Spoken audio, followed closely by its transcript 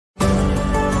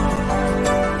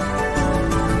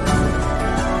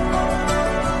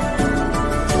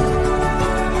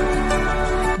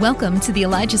Welcome to the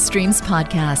Elijah Streams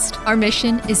podcast. Our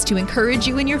mission is to encourage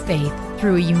you in your faith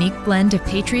through a unique blend of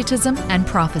patriotism and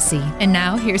prophecy. And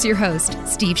now, here's your host,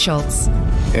 Steve Schultz.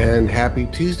 And happy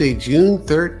Tuesday, June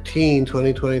 13,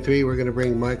 2023. We're going to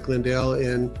bring Mike Lindell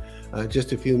in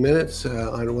just a few minutes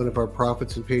on one of our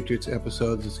Prophets and Patriots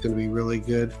episodes. It's going to be really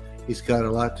good. He's got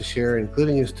a lot to share,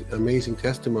 including his amazing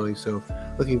testimony. So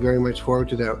looking very much forward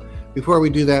to that. Before we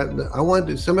do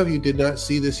that, some of you did not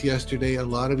see this yesterday. A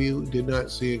lot of you did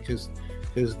not see it because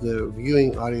the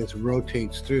viewing audience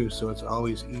rotates through. So it's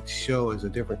always, each show is a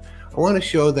different. I want to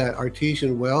show that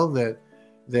artesian well that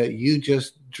you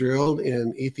just drilled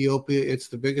in Ethiopia. It's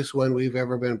the biggest one we've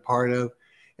ever been part of.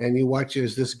 And you watch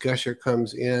as this gusher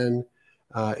comes in.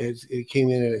 It came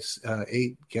in at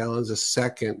 8 gallons a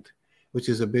second, which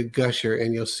is a big gusher.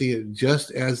 And you'll see it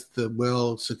just as the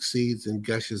well succeeds and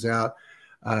gushes out.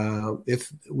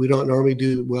 We don't normally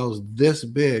do wells this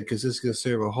big because this is going to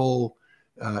serve a whole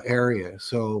area.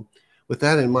 So with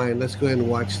that in mind, let's go ahead and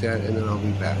watch that, and then I'll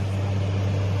be back.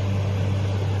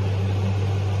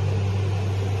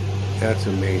 That's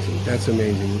amazing. That's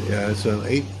amazing. So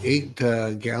eight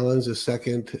gallons a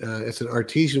second. It's an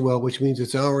artesian well, which means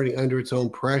it's already under its own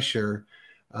pressure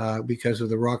because of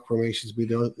the rock formations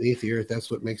beneath the earth. That's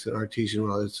what makes an artesian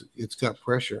well. It's got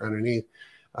pressure underneath.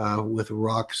 With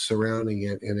rocks surrounding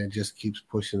it, and it just keeps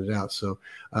pushing it out. So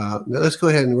now let's go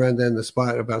ahead and run then the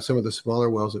spot about some of the smaller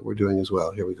wells that we're doing as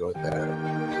well. Here we go with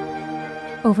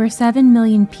that. Over 7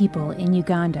 million people in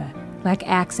Uganda lack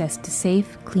access to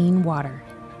safe, clean water.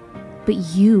 But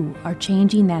you are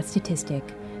changing that statistic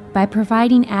by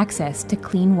providing access to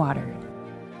clean water.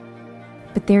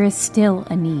 But there is still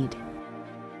a need.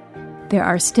 There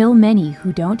are still many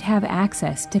who don't have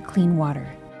access to clean water.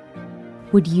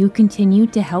 Would you continue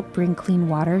to help bring clean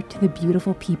water to the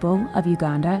beautiful people of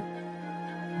Uganda?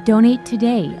 Donate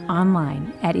today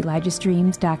online at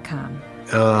ElijahStreams.com.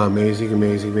 Oh,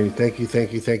 amazing. Thank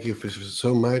you for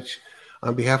so much.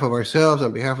 On behalf of ourselves,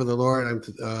 on behalf of the Lord,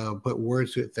 I'm put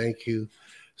words to it. Thank you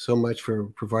so much for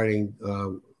providing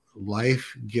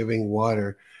life-giving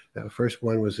water. That first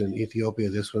one was in Ethiopia.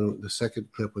 This one, the second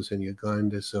clip was in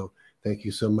Uganda. So thank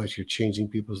you so much. You're changing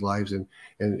people's lives and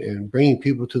bringing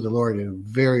people to the Lord in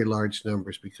very large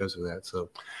numbers because of that. So,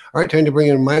 all right, time to bring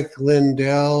in Mike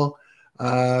Lindell.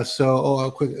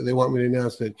 Quick, they want me to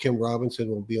announce that Kim Robinson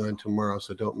will be on tomorrow,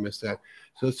 so don't miss that.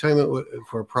 So it's time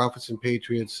for Prophets and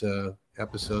Patriots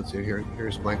episodes.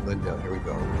 Here's Mike Lindell. Here we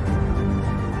go.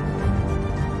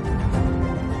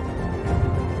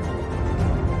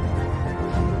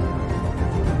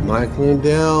 Mike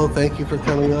Lindell, thank you for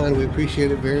coming on. We appreciate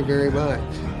it very, very much.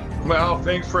 Well,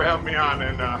 thanks for having me on.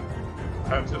 And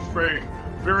it's a very,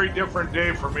 very different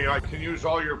day for me. I can use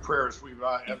all your prayers. We've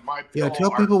at my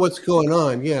tell people what's going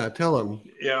on. Yeah, tell them.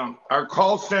 Yeah, our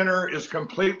call center is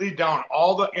completely down.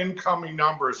 All the incoming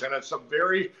numbers, and it's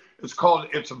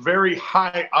very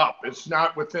high up. It's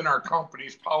not within our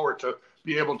company's power to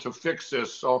be able to fix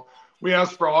this. So we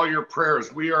ask for all your prayers.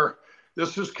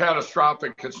 This is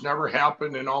catastrophic. It's never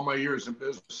happened in all my years in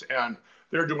business, and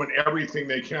they're doing everything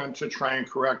they can to try and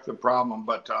correct the problem,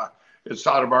 but it's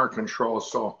out of our control.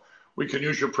 So we can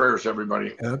use your prayers,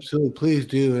 everybody. Absolutely, please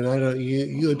do. And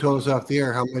you had told us off the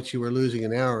air how much you were losing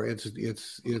an hour. It's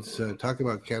talk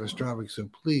about catastrophic. So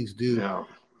please do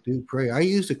pray. I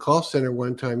used a call center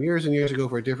one time years and years ago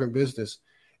for a different business,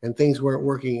 and things weren't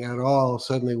working at all.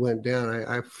 Suddenly went down.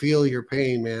 I feel your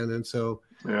pain, man, and so.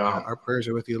 Yeah, our prayers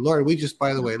are with you, Lord.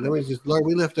 Lord,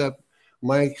 we lift up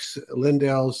Mike's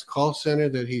Lindell's call center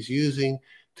that he's using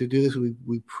to do this.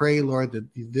 We pray, Lord, that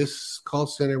this call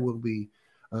center will be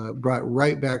brought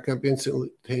right back up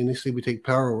instantaneously. We take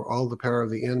power over all the power of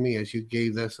the enemy as you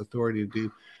gave us authority to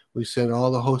do. We send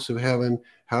all the hosts of heaven,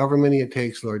 however many it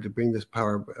takes, Lord, to bring this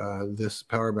power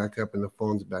back up and the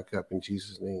phones back up in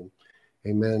Jesus' name.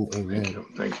 Amen. Amen.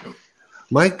 Thank you.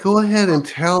 Mike, go ahead and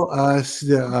tell us,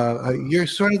 you're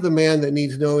sort of the man that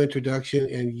needs no introduction,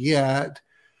 and yet,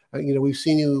 we've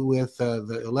seen you with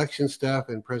the election stuff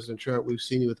and President Trump. We've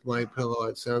seen you with My Pillow,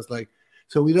 it sounds like.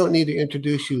 So we don't need to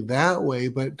introduce you that way,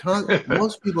 but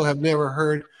most people have never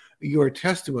heard your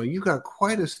testimony. You've got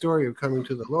quite a story of coming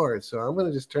to the Lord, so I'm going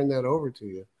to just turn that over to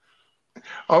you.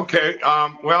 Okay.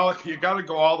 Well, you got to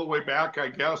go all the way back, I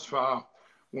guess.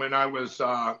 When I was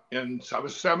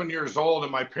 7 years old,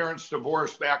 and my parents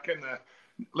divorced back in the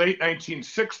late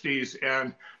 1960s,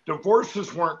 and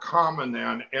divorces weren't common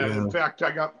then. And in fact,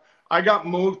 I got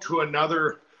moved to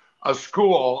another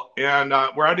school and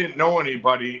where I didn't know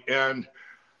anybody, and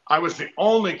I was the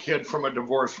only kid from a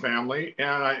divorced family,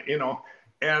 and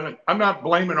and I'm not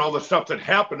blaming all the stuff that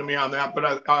happened to me on that,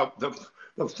 but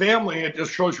the family, it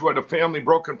just shows you what a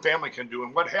broken family can do.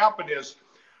 And what happened is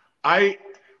I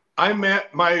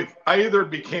either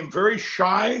became very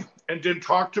shy and didn't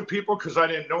talk to people because I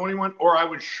didn't know anyone, or I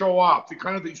would show off.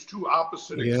 These two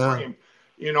opposite extremes.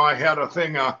 I had a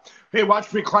thing, hey,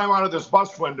 watch me climb out of this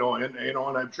bus window, and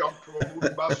I jumped from a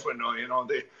moving bus window,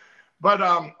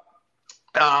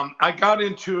 I got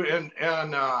into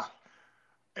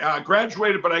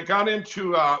graduated, but I got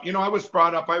into, I was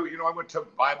brought up, I went to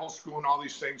Bible school and all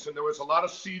these things, and there was a lot of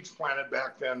seeds planted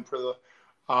back then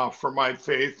for my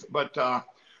faith. But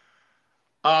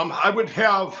I would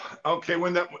have,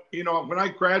 when I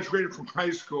graduated from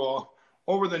high school,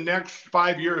 over the next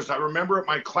 5 years, I remember at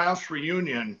my class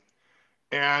reunion,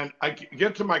 and I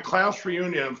get to my class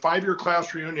reunion, 5-year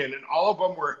class reunion, and all of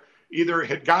them were either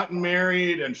had gotten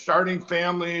married and starting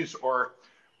families, or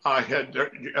had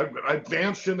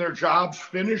advanced in their jobs,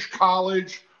 finished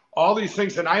college, all these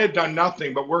things. And I had done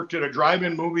nothing but worked at a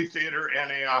drive-in movie theater,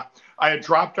 and I had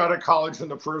dropped out of college in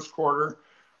the first quarter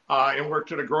and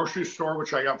worked at a grocery store,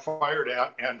 which I got fired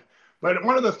at. But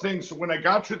one of the things, when I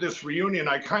got to this reunion,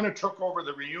 I kind of took over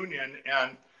the reunion,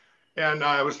 and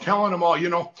I was telling them all,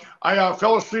 I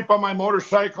fell asleep on my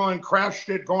motorcycle and crashed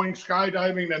it going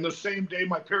skydiving, and the same day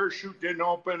my parachute didn't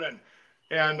open,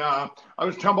 and I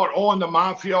was telling about owing the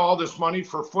mafia all this money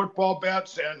for football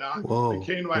bets, and they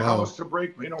came to my house to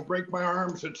break my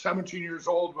arms at 17 years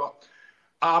old.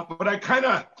 But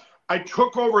I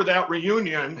took over that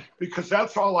reunion because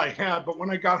that's all I had. But when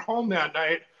I got home that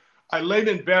night, I laid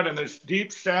in bed, and this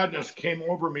deep sadness came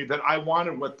over me that I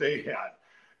wanted what they had.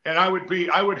 And I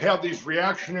would have these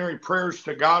reactionary prayers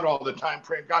to God all the time,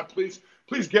 praying, God, please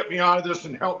get me out of this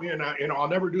and help me. And I'll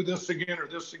never do this again or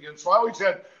this again. So I always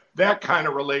had that kind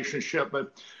of relationship.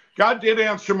 But God did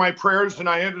answer my prayers, and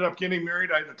I ended up getting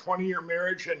married. I had a 20-year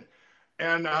marriage,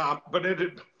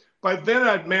 by then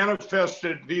I'd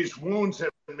manifested these wounds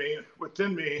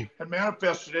within me, and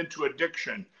manifested into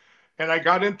addiction. And I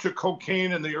got into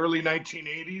cocaine in the early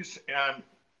 1980s,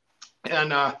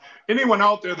 and anyone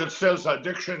out there that says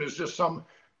addiction is just some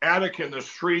addict in the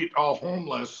street, all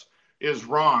homeless, is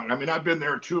wrong. I mean, I've been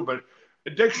there too, but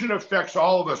addiction affects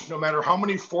all of us, no matter how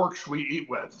many forks we eat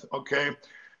with, okay?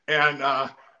 And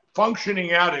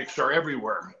functioning addicts are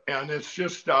everywhere, and it's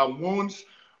just wounds.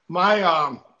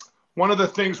 One of the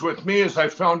things with me, as I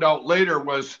found out later,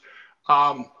 was,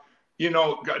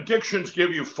 addictions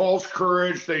give you false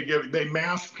courage. They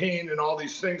mask pain and all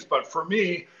these things. But for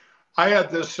me, I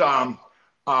had this wound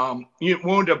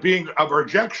of being a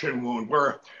rejection wound,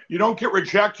 where you don't get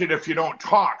rejected if you don't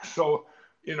talk. So,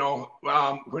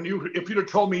 if you'd have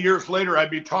told me years later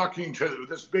I'd be talking to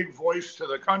this big voice to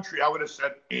the country, I would have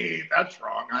said, hey, that's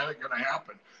wrong. That ain't going to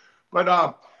happen. But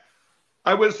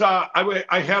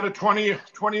I had a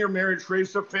 20-year marriage,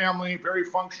 raised a family, very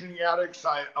functioning addicts.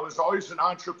 I was always an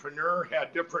entrepreneur,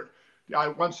 had different,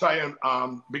 once I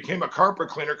became a carpet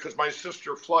cleaner because my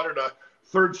sister flooded a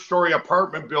 3rd-story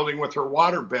apartment building with her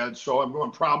water bed. So I'm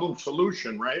going problem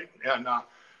solution, right? And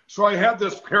so I had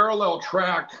this parallel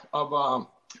track of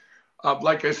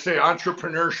like I say,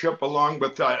 entrepreneurship along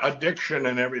with addiction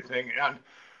and everything. And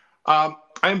I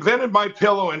invented my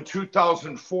pillow in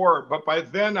 2004, but by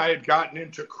then I had gotten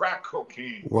into crack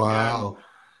cocaine. Wow.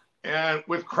 And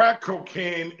with crack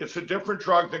cocaine, it's a different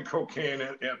drug than cocaine.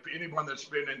 If anyone that's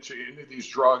been into any of these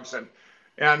drugs, and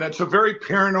it's a very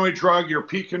paranoid drug. You're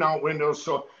peeking out windows.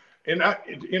 So,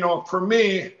 for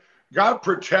me, God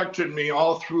protected me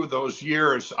all through those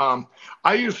years.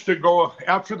 I used to go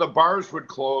after the bars would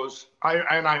close.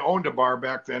 I owned a bar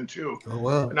back then too. Oh,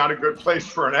 wow. Not a good place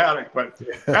for an addict, but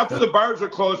after the bars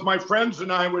would close, my friends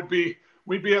and I we'd be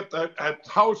at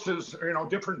houses,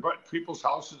 different people's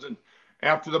houses, and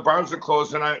after the bars would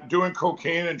close, and I doing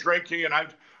cocaine and drinking, and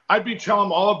I'd be telling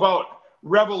them all about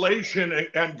Revelation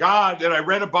and God that I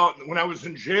read about when I was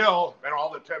in jail, and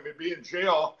all the time I'd be in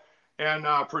jail and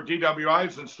for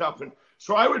DWIs and stuff. And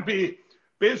so I would be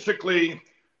basically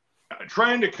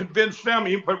trying to convince them,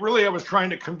 but really I was trying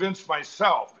to convince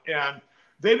myself. And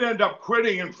they'd end up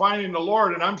quitting and finding the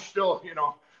Lord, and I'm still,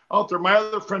 out there. My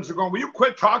other friends are going, will you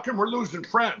quit talking? We're losing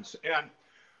friends.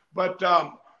 But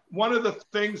one of the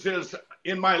things is,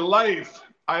 in my life,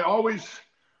 I always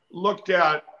looked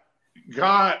at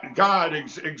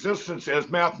God's existence as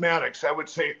mathematics. I would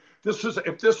say,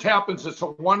 if this happens, it's a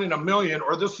 1 in a million,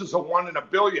 or this is a 1 in a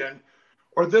billion,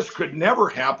 or this could never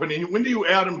happen. And when do you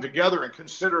add them together and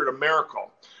consider it a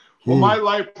miracle? Well, my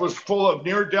life was full of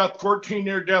 14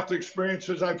 near-death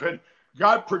experiences.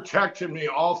 God protected me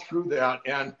all through that.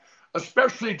 And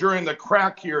especially during the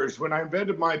crack years when I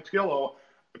invented my pillow,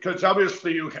 because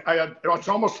obviously it's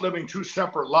almost living 2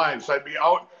 separate lives. I'd be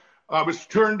out I was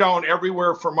turned down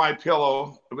everywhere for my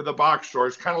pillow with the box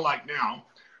stores, kind of like now.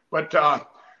 But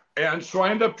and so I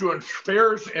ended up doing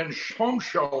fairs and home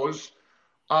shows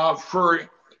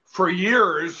for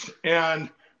years,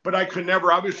 but I could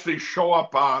never obviously show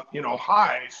up,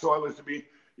 high. So I was to be,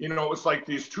 it was like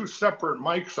these two separate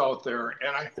mics out there,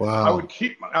 and I would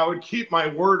keep my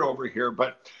word over here,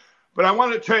 but I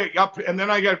want to take up, and then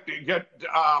I got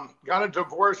a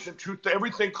divorce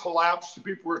everything collapsed.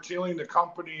 People were stealing the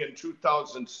company in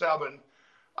 2007.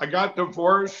 I got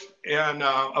divorced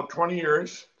of 20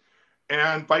 years,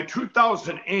 and by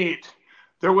 2008,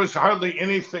 there was hardly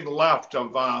anything left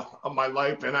of my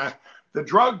life, and the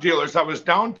drug dealers. I was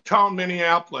downtown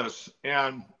Minneapolis,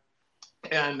 and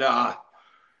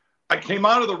I came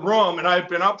out of the room, and I've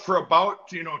been up for about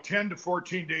 10 to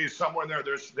 14 days, somewhere in there.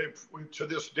 To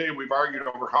this day, we've argued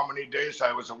over how many days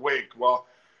I was awake. Well,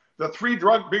 the three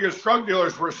biggest drug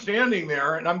dealers were standing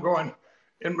there, and I'm going,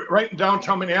 right in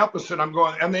downtown Minneapolis, and I'm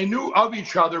going, and they knew of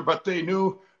each other, but they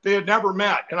had never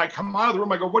met. And I come out of the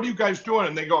room, I go, "What are you guys doing?"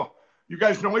 And they go, "You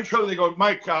guys know each other?" They go,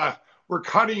 "Mike, we're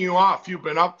cutting you off. You've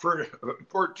been up for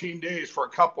 14 days for a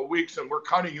couple of weeks, and we're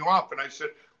cutting you off." And I said,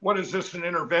 "What is this, an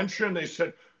intervention?" They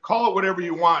said, "Call it whatever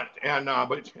you want." And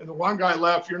the one guy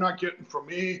left. "You're not getting from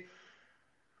me."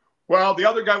 Well, the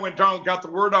other guy went down and got the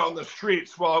word out on the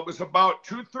streets. Well, it was about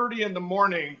 2:30 in the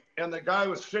morning, and the guy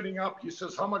was sitting up. He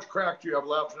says, "How much crack do you have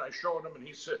left?" And I showed him, and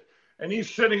he's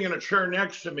sitting in a chair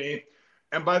next to me.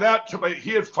 And by that time,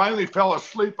 he had finally fell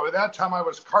asleep. By that time, I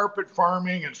was carpet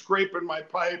farming and scraping my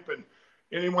pipe, and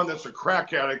anyone that's a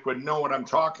crack addict would know what I'm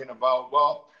talking about.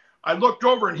 Well, I looked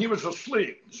over, and he was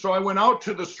asleep. So I went out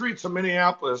to the streets of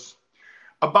Minneapolis.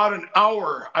 About an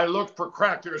hour, I looked for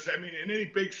crack. In any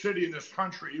big city in this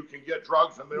country, you can get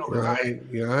drugs in the middle of the night.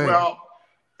 Right. Well,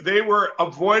 they were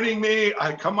avoiding me.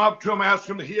 I come up to him, asked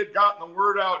him if he had gotten the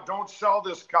word out, "Don't sell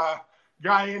this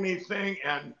guy anything."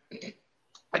 And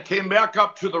I came back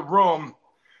up to the room,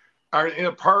 in the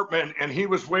apartment, and he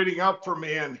was waiting up for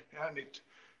me. And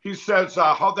he says,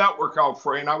 "How'd that work out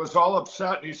for you?" And I was all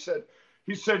upset. And he said,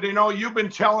 "You've been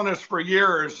telling us for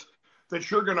years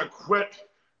that you're going to quit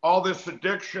all this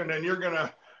addiction, and you're going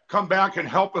to come back and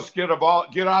help us get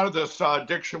out of this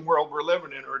addiction world we're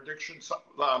living in, or addiction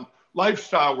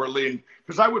lifestyle we're leading."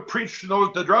 Because I would preach to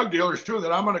the drug dealers too,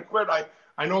 that I'm going to quit.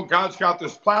 I know God's got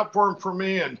this platform for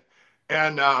me,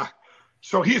 and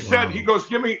so he said, wow. He goes,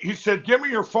 "Give me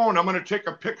your phone. I'm going to take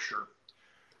a picture,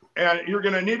 and you're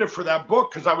going to need it for that book."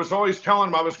 Because I was always telling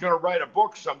him I was going to write a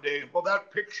book someday. Well,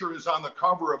 that picture is on the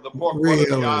cover of the book. Really?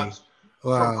 What are the odds?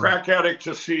 Wow. From crack addict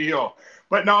to CEO.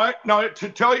 But now to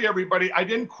tell you, everybody, I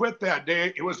didn't quit that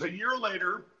day. It was a year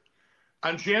later,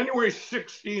 on January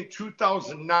 16,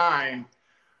 2009.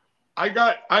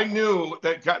 I knew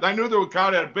that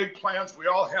God had big plans. We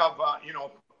all have,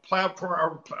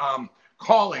 platform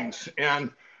callings,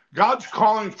 and God's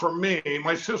calling for me.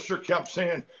 My sister kept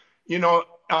saying,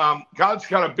 God's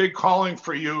got a big calling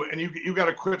for you, and you got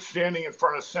to quit standing in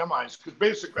front of semis. Because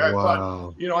basically, I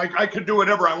thought, I could do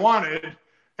whatever I wanted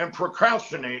and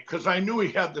procrastinate, because I knew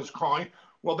he had this calling.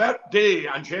 Well, that day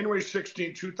on January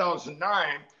 16,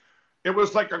 2009, it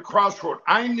was like a crossroad.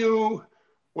 I knew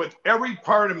with every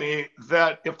part of me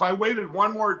that if I waited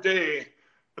one more day,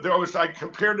 I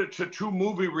compared it to two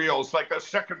movie reels, like a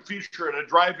second feature at a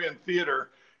drive-in theater.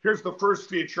 Here's the first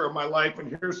feature of my life,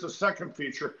 and here's the second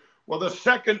feature. Well, the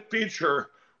second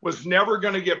feature was never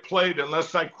going to get played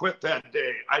unless I quit that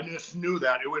day. I just knew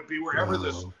that. It would be wherever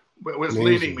this was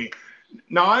leading me.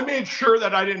 Now, I made sure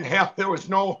that there was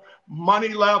no money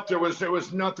left. There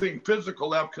was nothing physical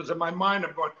left, because in my mind,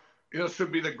 I'm going, this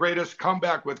would be the greatest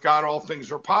comeback with God. All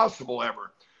things are possible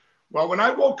ever. Well, when I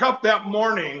woke up that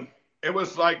morning, it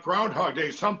was like Groundhog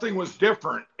Day. Something was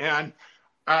different. And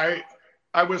I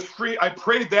was free. I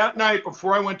prayed that night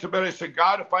before I went to bed. I said,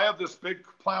 "God, if I have this big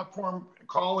platform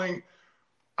calling,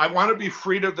 I want to be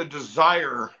freed of the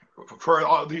desire for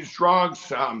all these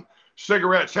drugs,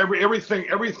 cigarettes, everything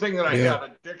that I had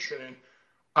addiction in.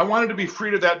 I wanted to be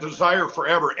freed of that desire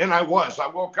forever." And I was. I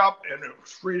woke up and it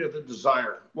was free of the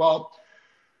desire. Well,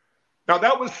 now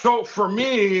that was for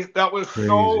me, that was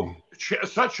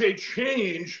such a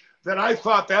change that I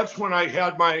thought that's when I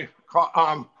had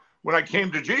when I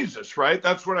came to Jesus, right?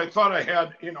 That's when I thought I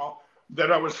had,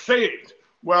 that I was saved.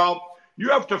 Well, you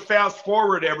have to fast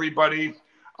forward, everybody.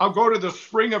 I'll go to the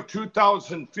spring of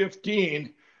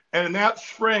 2015. And in that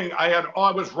spring, I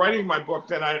was writing my book.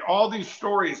 Then I had all these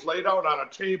stories laid out on a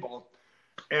table.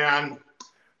 And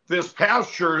this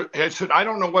pastor had said, "I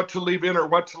don't know what to leave in or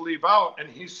what to leave out." And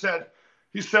he said,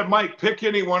 "Mike, pick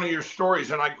any one of your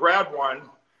stories." And I grabbed one.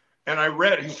 And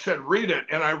he said, read it.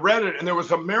 And I read it, and there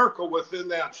was a miracle within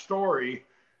that story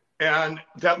and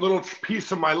that little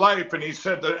piece of my life. And he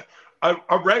said that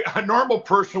a normal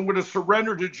person would have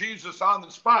surrendered to Jesus on the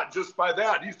spot just by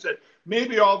that. He said,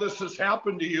 maybe all this has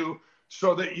happened to you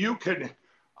so that you can,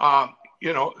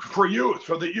 for you,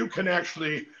 so that you can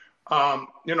actually,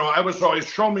 I was always,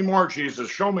 show me more, Jesus,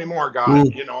 show me more,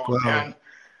 God, Wow.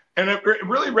 And it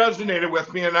really resonated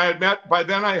with me. And I had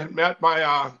met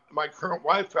my current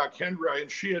wife, Kendra,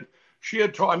 and she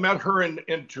had told, I met her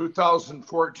in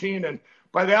 2014. And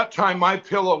by that time, my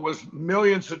pillow was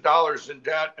millions of dollars in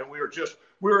debt. And we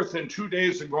were within 2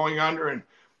 days of going under.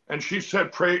 And she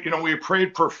said, pray, we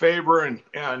prayed for favor.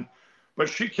 But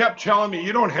she kept telling me,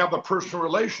 you don't have a personal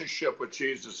relationship with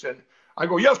Jesus. And I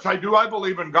go, yes, I do. I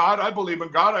believe in God. I believe in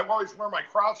God. I always wear my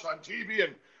cross on TV.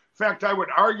 And in fact, I would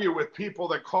argue with people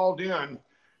that called in,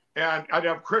 and I'd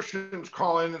have Christians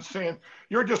call in and saying,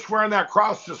 you're just wearing that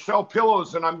cross to sell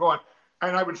pillows. And I'm going,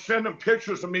 and I would send them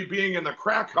pictures of me being in the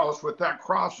crack house with that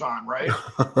cross on, right?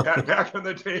 Back in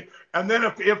the day. And then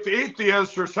if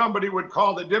atheists or somebody would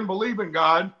call that didn't believe in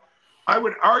God, I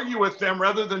would argue with them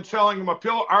rather than selling them a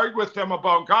pill, argue with them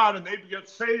about God, and they'd get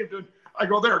saved. And I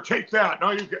go, there, take that.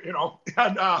 No,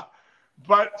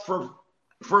 but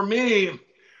for me,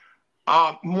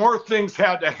 more things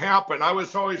had to happen. I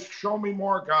was always, show me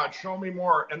more, God, show me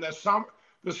more. And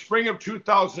the spring of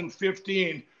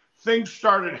 2015, things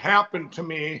started happening to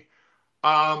me.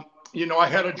 I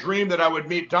had a dream that I would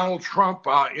meet Donald Trump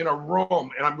in a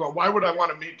room. And I'm going, why would I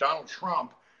want to meet Donald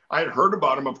Trump? I had heard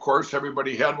about him, of course,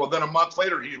 everybody had. Well, then a month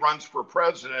later, he runs for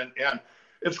president. And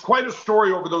it's quite a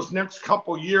story over those next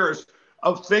couple years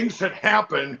of things that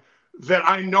happen that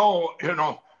I know,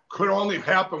 could only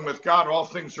happen with God. All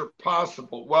things are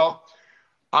possible. Well,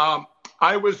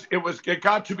 it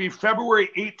got to be February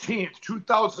 18th,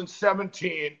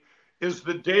 2017 is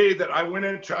the day that I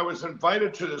was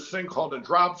invited to this thing called a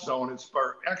drop zone. It's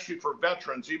actually for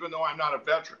veterans, even though I'm not a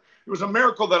veteran. It was a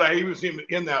miracle that I was even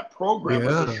in that program. Yeah,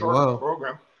 it was a short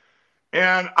program.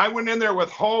 And I went in there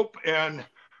with hope. And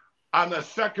on the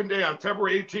second day, on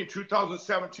February 18,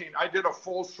 2017, I did a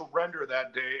full surrender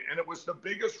that day. And it was the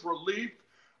biggest relief.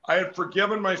 I had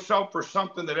forgiven myself for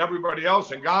something that everybody else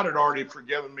and God had already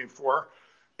forgiven me for.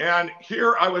 And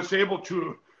here I was able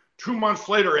to, 2 months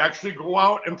later, actually go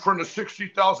out in front of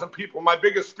 60,000 people. My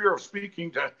biggest fear of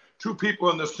speaking to two people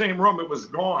in the same room, it was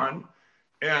gone.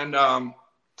 And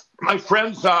my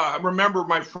friends, I remember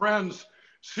my friends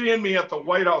seeing me at the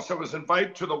White House. I was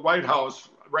invited to the White House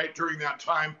right during that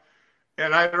time.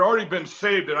 And I had already been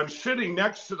saved. And I'm sitting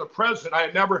next to the president.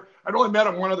 I'd only met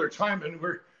him one other time.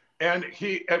 And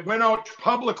he went out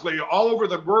publicly all over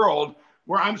the world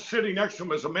where I'm sitting next to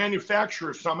him as a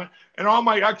manufacturer summit. And all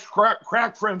my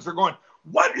ex-crack friends are going,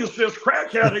 what is this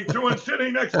crack addict doing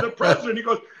sitting next to the president? He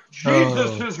goes,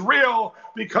 Jesus is real,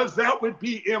 because that would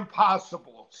be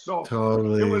impossible. So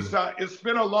totally. It's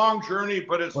been a long journey,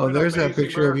 but it's been there's that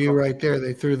picture of you right there.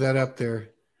 They threw that up there.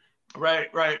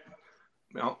 Right.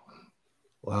 No.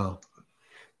 Wow.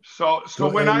 So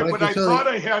when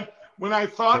I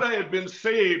thought I had been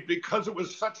saved, because it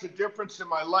was such a difference in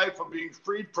my life of being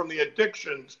freed from the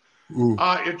addictions,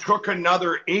 it took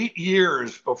another 8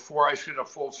 years before I did a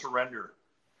full surrender.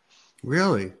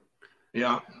 Really?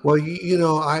 Yeah. Well,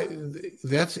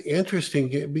 that's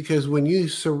interesting, because when you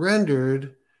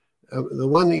surrendered, the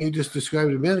one that you just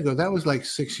described a minute ago, that was like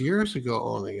 6 years ago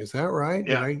only. Is that right?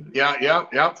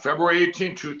 Yeah. February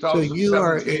 18, 2017. So you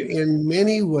are, in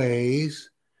many ways,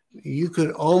 you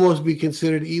could almost be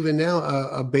considered even now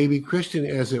a baby Christian,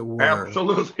 as it were.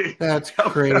 Absolutely. That's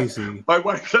crazy. My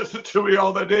wife says it to me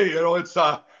all the day.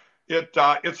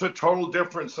 It's a total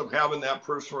difference of having that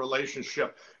personal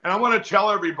relationship. And I want to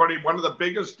tell everybody, one of the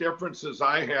biggest differences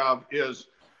I have is,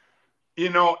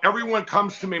 everyone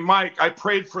comes to me, Mike, I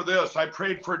prayed for this. I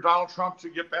prayed for Donald Trump to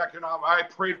get back in office. I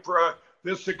prayed for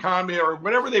this economy, or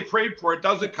whatever they prayed for. It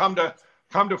doesn't come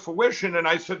to fruition. And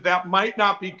I said, that might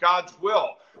not be God's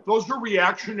will. Those are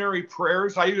reactionary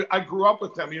prayers. I grew up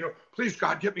with them. Please,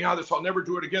 God, get me out of this. I'll never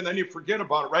do it again. Then you forget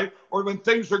about it, right? Or when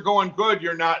things are going good,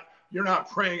 you're not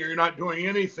praying, or you're not doing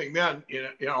anything. Then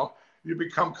you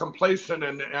become complacent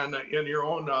and in your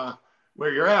own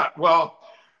where you're at. Well,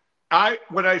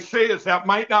 what I say is that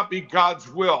might not be God's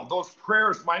will. Those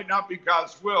prayers might not be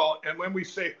God's will. And when we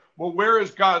say, well, where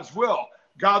is God's will?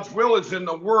 God's will is in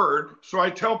the Word. So I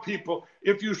tell people,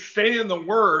 if you stay in the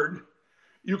Word,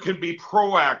 you can be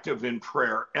proactive in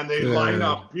prayer, and they line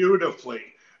up beautifully.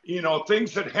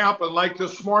 Things that happen, like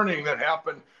this morning that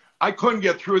happened. I couldn't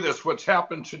get through this. What's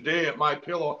happened today at my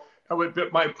pillow,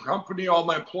 my company, all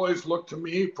my employees look to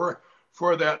me for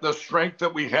the strength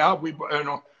that we have.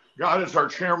 God is our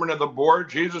chairman of the board.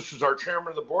 Jesus is our chairman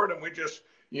of the board. And we just,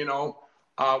 we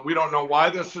don't know why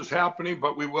this is happening,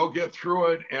 but we will get through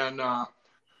it. And,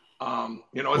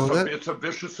 it's a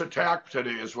vicious attack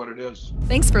today is what it is.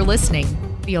 Thanks for listening.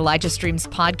 The Elijah Streams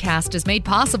podcast is made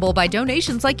possible by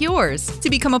donations like yours. To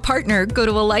become a partner, go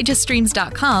to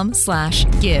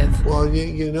ElijahStreams.com/give. Well,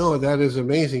 that is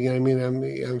amazing. I mean,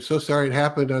 I'm so sorry it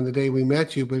happened on the day we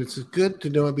met you, but it's good to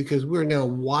know it because we're now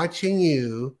watching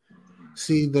you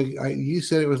see you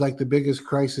said it was like the biggest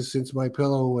crisis since My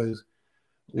Pillow was.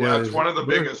 Yeah, it's one of the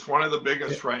biggest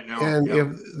right now. And if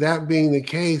that being the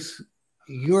case,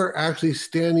 you're actually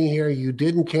standing here. You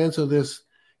didn't cancel this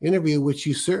interview, which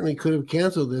you certainly could have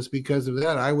canceled this because of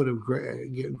that. I would have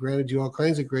granted you all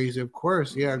kinds of grace. Of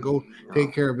course, go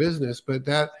take care of business. But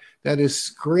that is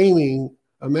screaming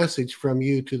a message from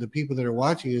you to the people that are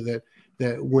watching you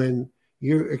that when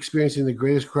you're experiencing the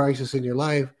greatest crisis in your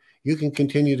life, you can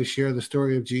continue to share the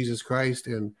story of Jesus Christ.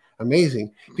 And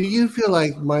amazing. Do you feel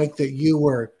like, Mike, that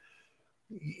you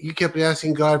kept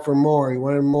asking God for more? You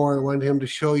wanted him to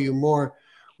show you more.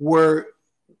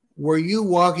 Were you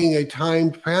walking a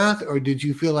timed path, or did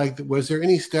you feel like, was there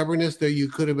any stubbornness that you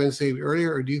could have been saved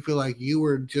earlier, or do you feel like you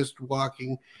were just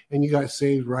walking and you got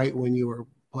saved right when you were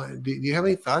planning? Do you have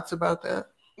any thoughts about that?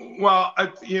 Well,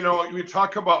 we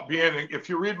talk about if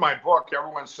you read my book,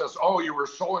 everyone says, oh, you were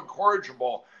so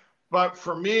incorrigible. But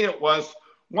for me, it was,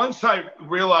 once I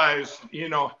realized,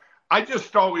 I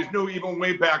just always knew, even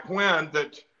way back when,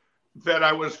 that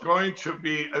I was going to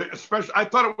be, especially, I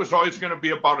thought it was always going to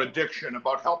be about addiction,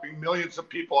 about helping millions of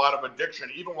people out of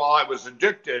addiction, even while I was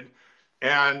addicted.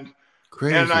 And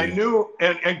Crazy. And I knew,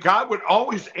 and God would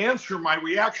always answer my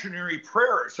reactionary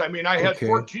prayers. I mean, I had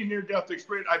 14 near-death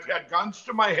experience. I've had guns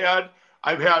to my head.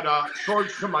 I've had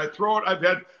swords to my throat. I've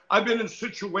been in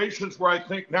situations where I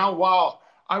think now, wow,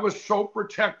 I was so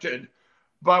protected.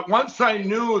 But once I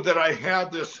knew that I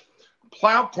had this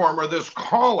platform or this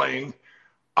calling,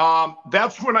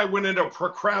 that's when I went into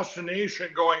procrastination,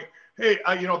 going, hey,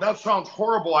 that sounds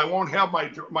horrible. I won't have my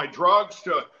drugs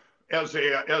to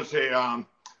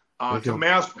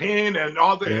mask pain and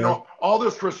all the all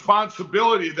this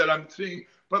responsibility that I'm seeing.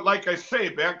 But like I say,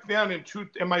 back then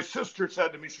and my sister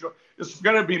said to me, she goes, "It's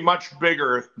going to be much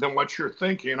bigger than what you're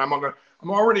thinking." I'm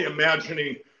already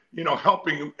imagining,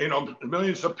 helping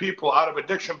millions of people out of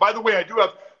addiction. By the way, I do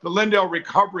have the Lindell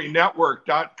Recovery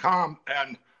Network.com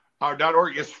and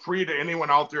 .org is free to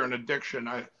anyone out there in addiction.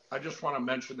 I just want to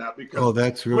mention that because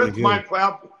that's really with good.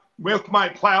 With my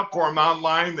platform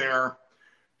online there,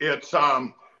 it's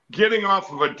getting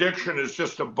off of addiction is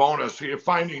just a bonus. So you're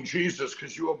finding Jesus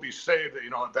because you will be saved.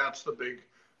 That's the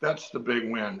big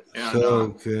win. And, so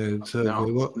good.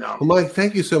 Well, Mike,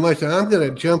 thank you so much. And I'm going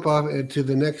to jump off into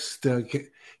the next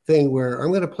thing where I'm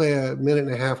going to play a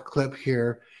 1.5-minute clip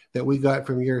here that we got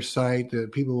from your site.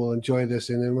 People will enjoy this,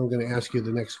 and then we're going to ask you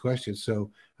the next question. So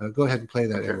go ahead and play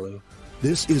that, Emily.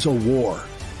 This is a war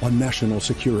on national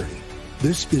security.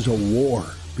 This is a war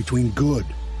between good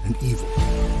and evil.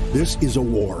 This is a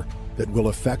war that will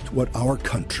affect what our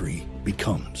country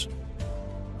becomes.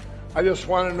 I just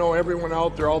want to know, everyone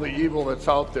out there, all the evil that's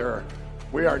out there,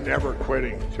 we are never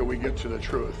quitting till we get to the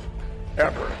truth,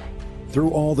 ever. Through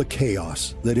all the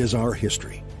chaos that is our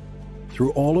history,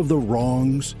 through all of the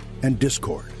wrongs and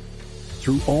discord,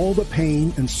 through all the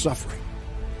pain and suffering,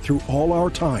 through all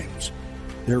our times,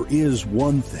 there is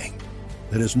one thing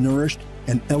that has nourished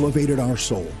and elevated our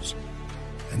souls,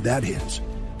 and that is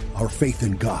our faith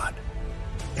in God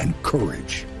and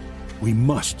courage. We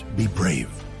must be brave.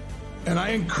 And I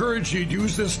encourage you to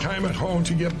use this time at home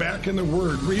to get back in the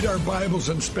Word, read our Bibles,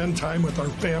 and spend time with our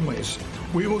families.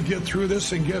 We will get through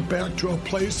this and get back to a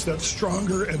place that's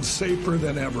stronger and safer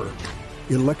than ever.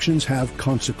 Elections have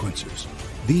consequences.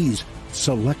 These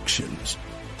selections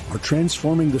are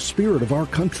transforming the spirit of our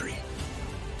country.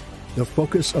 The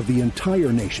focus of the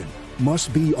entire nation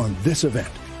must be on this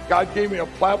event. God gave me a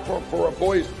platform for a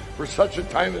voice for such a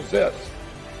time as this.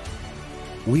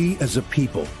 We as a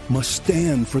people must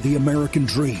stand for the American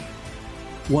dream.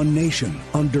 One nation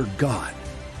under God,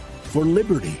 for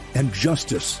liberty and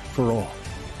justice for all.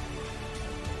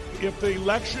 If the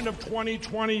election of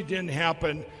 2020 didn't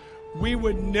happen, we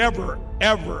would never,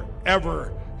 ever,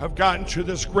 ever have gotten to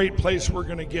this great place we're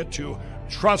going to get to.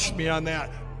 Trust me on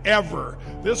that. Ever.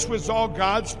 This was all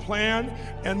God's plan,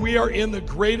 and we are in the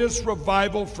greatest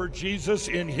revival for Jesus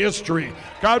in history.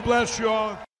 God bless you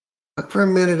all. For a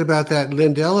minute about that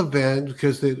Lindell event,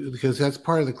 because that's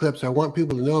part of the clip. So I want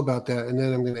people to know about that, and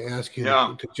then I'm going to ask you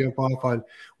to jump off on.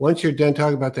 Once you're done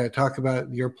talking about that, talk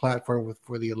about your platform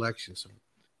for the election. So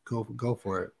go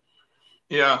for it.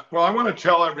 Yeah. Well, I want to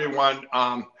tell everyone.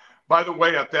 by the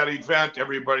way, at that event,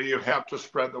 everybody, you have to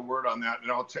spread the word on that,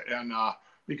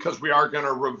 because we are going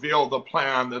to reveal the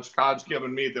plan that God's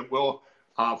given me that will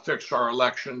fix our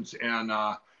elections, and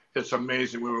it's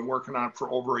amazing. We've been working on it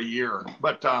for over a year.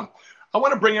 But I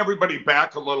want to bring everybody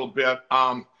back a little bit.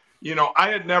 I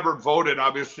had never voted.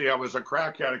 Obviously, I was a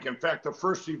crack addict. In fact, the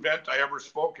first event I ever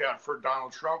spoke at for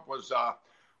Donald Trump was at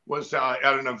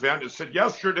an event. It said,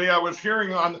 yesterday I was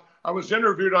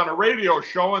interviewed on a radio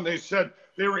show, and they said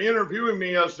they were interviewing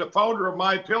me as the founder of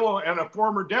MyPillow and a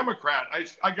former Democrat.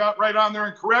 I got right on there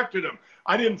and corrected him.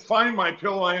 I didn't find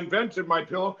MyPillow. I invented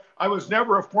MyPillow. I was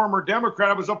never a former Democrat.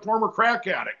 I was a former crack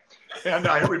addict. And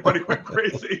everybody went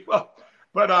crazy. I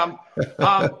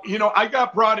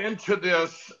got brought into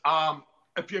this.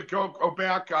 If you go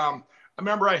back, I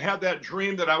remember I had that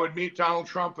dream that I would meet Donald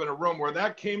Trump in a room, where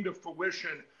that came to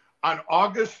fruition on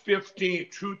August 15,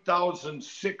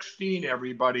 2016,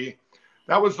 everybody.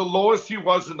 That was the lowest he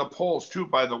was in the polls, too,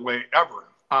 by the way, ever.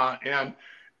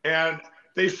 And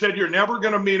they said, you're never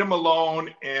going to meet him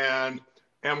alone. And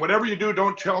whatever you do,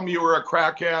 don't tell me you were a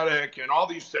crack addict, and all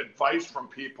these advice from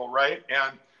people, right?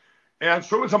 And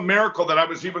so it was a miracle that I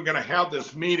was even going to have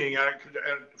this meeting. And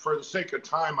for the sake of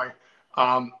time,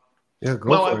 I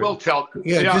will tell.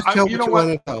 Yeah, just tell what you want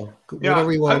to tell.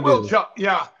 Whatever you want to do.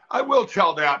 I will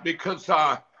tell that, because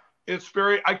it's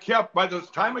by the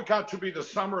time it got to be the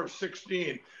summer of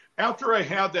 16, after I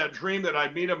had that dream that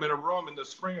I'd meet him in a room in the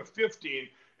spring of 15,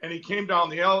 and he came down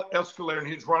the escalator and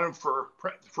he's running for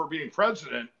being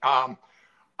president, I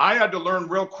had to learn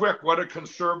real quick what a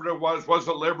conservative was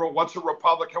a liberal, what's a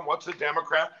Republican, what's a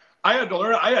Democrat. I had to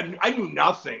learn. I knew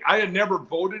nothing. I had never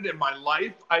voted in my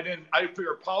life. I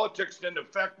figured politics didn't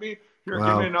affect me. Here,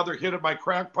 give me another hit of my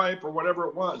crack pipe or whatever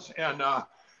it was. And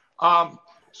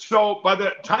so by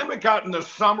the time it got in the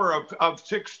summer of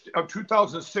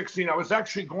 2016, I was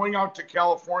actually going out to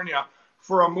California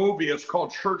for a movie. It's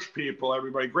called Church People,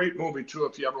 everybody. Great movie, too,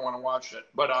 if you ever want to watch it.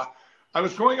 But I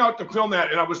was going out to film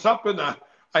that, and I was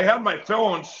I had my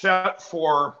phone set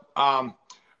for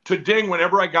to ding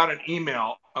whenever I got an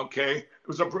email, okay? It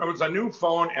was a new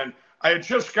phone, and I had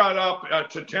just got up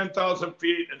to 10,000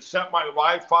 feet and set my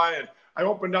Wi-Fi, and I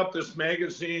opened up this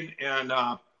magazine, and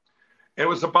it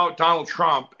was about Donald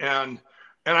Trump, and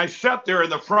I sat there in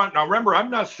the front. Now remember, I'm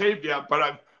not saved yet,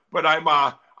 I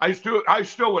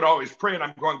still would always pray, and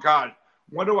I'm going, God,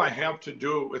 what do I have to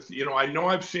do with, I know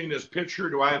I've seen this picture.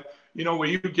 Do I have, will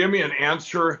you give me an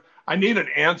answer? I need an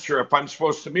answer if I'm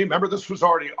supposed to meet. Remember, this was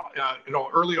already,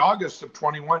 early August of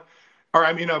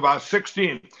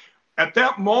 16. At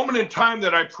that moment in time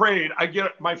that I prayed, I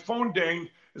get my phone ding.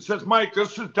 It says, Mike,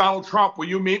 this is Donald Trump. Will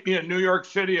you meet me in New York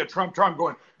City at Trump Tower? I'm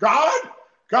going, God,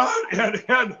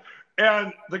 and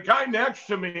the guy next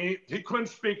to me, he couldn't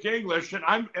speak English, and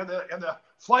the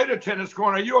flight attendant's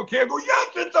going, are you okay? I go, yes,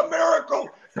 it's a miracle.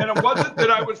 And it wasn't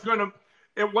that I was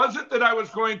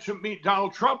going to meet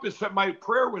Donald Trump. It's that my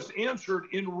prayer was answered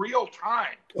in real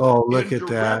time. Oh, look at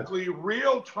that. Directly,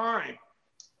 real time.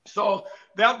 So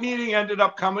that meeting ended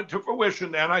up coming to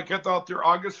fruition then. I got out there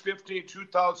August 15,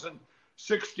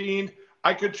 2016.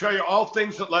 I could tell you all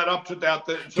things that led up to that.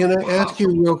 Can I ask you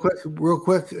real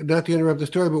quick, not to interrupt the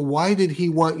story, but why did he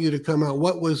want you to come out?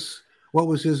 What was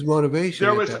his motivation?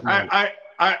 I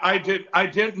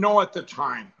didn't know at the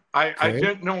time. I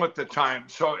didn't know at the time.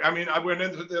 So, I went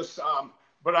into this,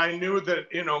 but I knew that,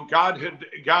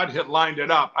 God had lined it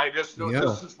up. I just knew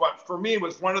this is what, for me,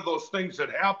 was one of those things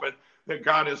that happened, that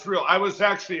God is real. I was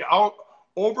actually out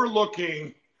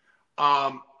overlooking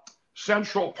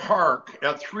Central Park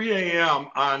at 3 a.m.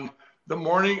 on the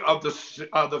morning of the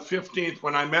 15th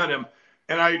when I met him.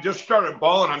 And I just started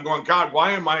bawling. I'm going, God,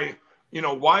 why am I,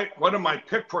 what am I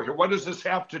picked for here? What does this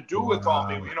have to do with all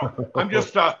me?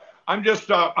 I'm just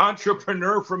an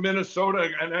entrepreneur from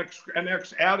Minnesota, an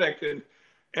ex-addict.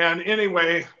 And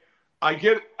anyway, I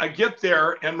get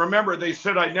there, and remember, they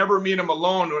said I'd never meet him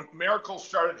alone. When miracles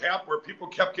started happening, where people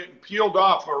kept getting peeled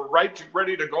off or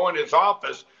ready to go in his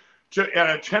office, and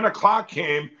at 10 o'clock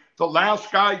came, the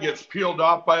last guy gets peeled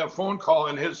off by a phone call,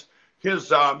 and his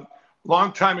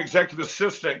longtime executive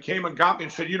assistant came and got me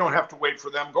and said, you don't have to wait for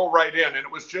them, go right in. And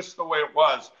it was just the way it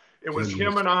was. It was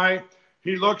him and I.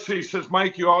 He looks, he says,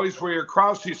 Mike, you always wear your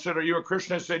cross. He said, are you a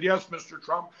Christian? I said, yes, Mr.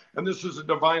 Trump, and this is a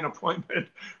divine appointment.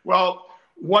 Well,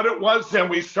 what it was then,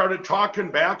 we started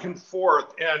talking back and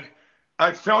forth, and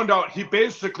I found out he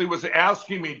basically was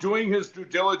asking me, doing his due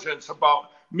diligence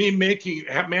about me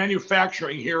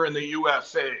manufacturing here in the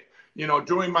USA,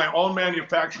 doing my own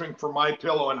manufacturing for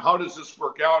MyPillow, and how does this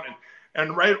work out?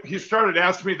 And he started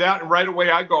asking me that, and right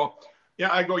away I go,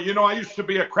 Yeah, I go, I used to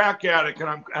be a crack addict,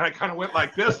 and I kind of went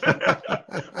like this.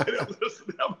 I didn't listen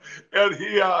to him. And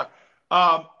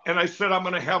and I said, I'm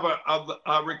going to have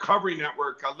a recovery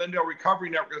network, a Lindell recovery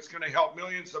network that's going to help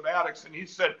millions of addicts. And he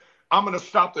said, I'm going to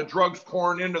stop the drugs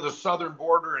pouring into the southern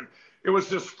border. And it was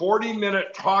this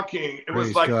 40-minute talking. It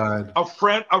was like God. a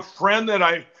friend that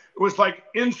it was like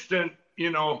instant,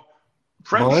 friendship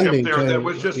Bonding there. That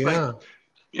was just like.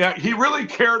 Yeah, he really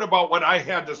cared about what I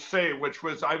had to say,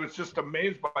 I was just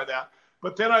amazed by that.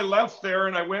 But then I left there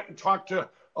and I went and talked to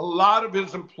a lot of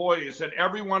his employees, and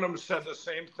every one of them said the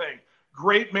same thing.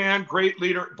 Great man, great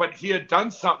leader, but he had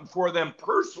done something for them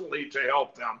personally to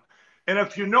help them. And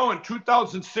if you know, in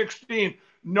 2016,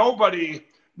 not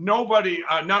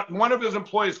one of his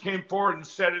employees came forward and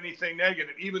said anything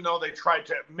negative, even though they tried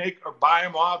to make or buy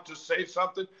him off to say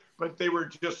something, but they were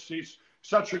just,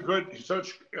 such a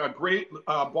great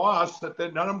boss that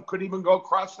then none of them could even go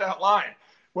across that line.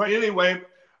 Well, anyway,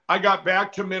 I got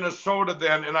back to Minnesota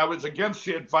then, and I was against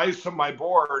the advice of my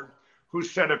board, who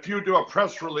said, if you do a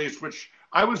press release, which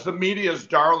I was the media's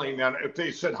darling then, if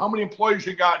they said, how many employees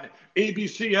you got?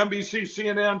 ABC, NBC,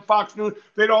 CNN, Fox News,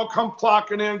 they'd all come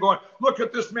flocking in going, look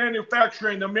at this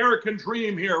manufacturing, the American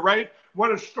dream here, right?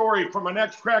 What a story from an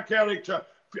ex-crack addict to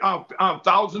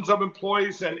thousands of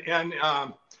employees.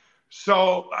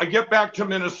 So I get back to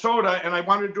Minnesota, and I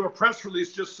wanted to do a press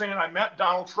release just saying I met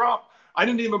Donald Trump. I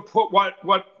didn't even put what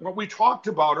we talked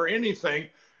about or anything.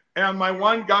 And my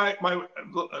one guy, my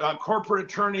corporate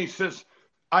attorney says,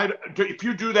 if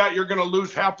you do that, you're going to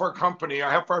lose half our company or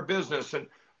half our business. And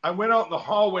I went out in the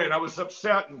hallway and I was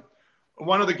upset. And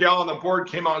one of the gal on the board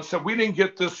came out and said, we didn't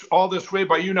get all this way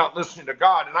by you not listening to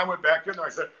God. And I went back in there. I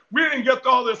said, we didn't get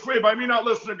all this way by me not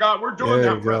listening to God. We're doing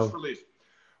that press release.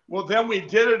 Well, then we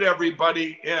did it,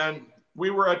 everybody, and we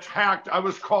were attacked. I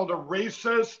was called a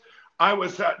racist. I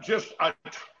was just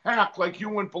attacked like you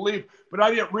wouldn't believe, but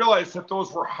I didn't realize that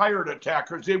those were hired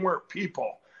attackers. They weren't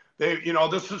people.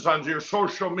 This is on your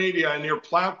social media and your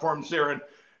platforms there.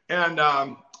 And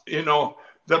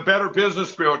the Better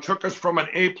Business Bureau took us from an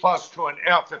A+ to an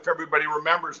F, if everybody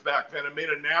remembers back then, and made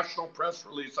a national press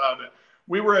release out of it.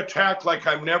 We were attacked like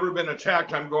I've never been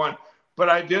attacked. I'm going, but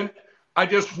I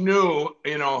just knew,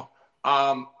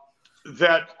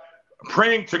 that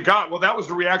praying to God, well, that was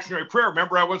the reactionary prayer.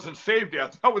 Remember, I wasn't saved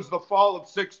yet. That was the fall of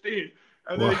 16.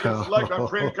 And then I'm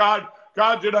praying, God,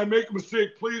 did I make a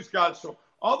mistake? Please, God. So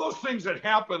all those things that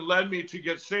happened led me to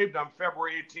get saved on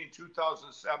February 18,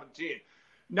 2017.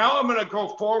 Now I'm going to go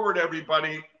forward,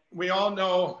 everybody. We all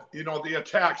know, the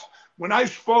attacks. When I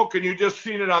spoke, and you just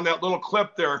seen it on that little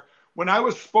clip there, when I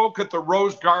spoke at the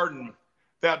Rose Garden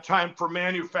that time for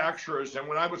manufacturers, and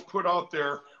when I was put out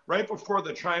there right before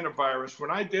the China virus, when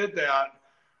I did that,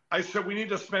 I said, we need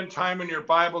to spend time in your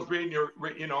Bibles, reading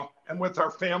and with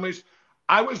our families.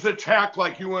 I was attacked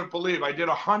like you wouldn't believe. I did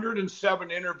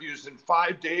 107 interviews in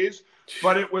 5 days,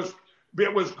 but it was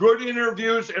good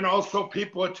interviews and also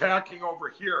people attacking over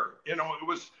here. It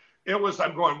was,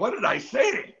 I'm going, what did I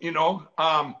say? It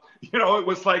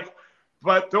was like,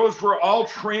 but those were all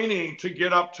training to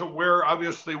get up to where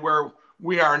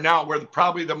we are now. We're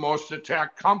probably the most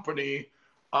attacked company,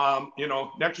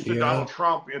 next to Donald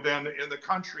Trump and then in the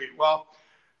country. Well,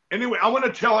 anyway, I want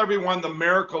to tell everyone the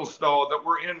miracles, though, that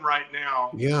we're in right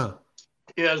now. Yeah.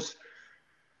 Is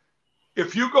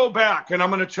if you go back, and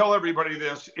I'm going to tell everybody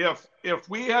this, if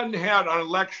we hadn't had an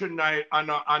election night on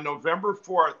November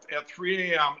 4th at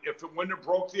 3 a.m., if it wouldn't have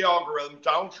broke the algorithm,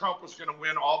 Donald Trump was going to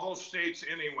win all those states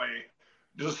anyway.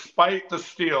 Despite the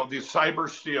cyber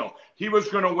steal, he was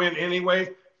going to win anyway.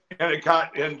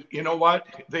 And you know what?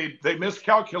 They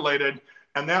miscalculated,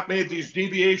 and that made these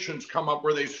deviations come up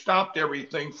where they stopped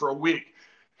everything for a week.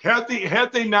 Had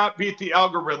they not beat the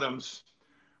algorithms,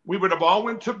 we would have all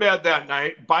went to bed that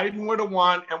night. Biden would have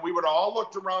won, and we would have all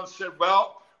looked around and said,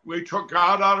 well, we took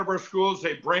God out of our schools.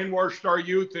 They brainwashed our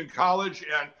youth in college,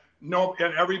 and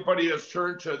everybody has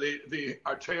turned to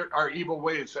our evil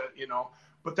ways,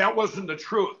 But that wasn't the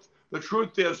truth. The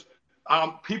truth is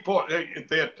people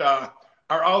that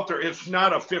are out there, it's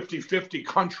not a 50-50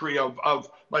 country of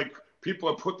like people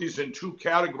have put these in two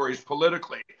categories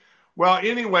politically. Well,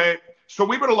 anyway, so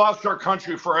we would have lost our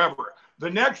country forever. The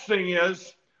next thing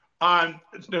is on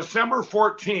December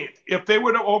 14th, if they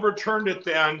would have overturned it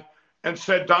then and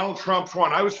said Donald Trump's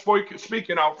won, I was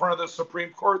speaking out front of the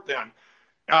Supreme Court then,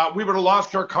 we would have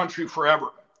lost our country forever.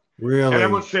 Really? And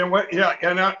everyone's saying, what? Yeah,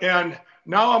 and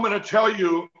now I'm going to tell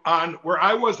you on where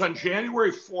I was on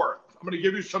January 4th. I'm going to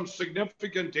give you some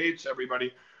significant dates,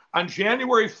 everybody. On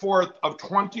January 4th of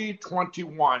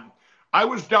 2021, I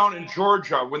was down in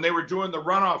Georgia when they were doing the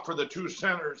runoff for the two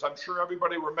senators. I'm sure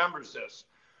everybody remembers this.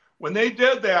 When they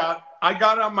did that, I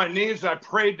got on my knees and I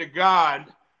prayed to God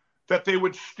that they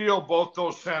would steal both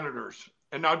those senators.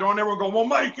 And now don't ever go, well,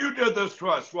 Mike, you did this to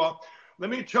us. Well,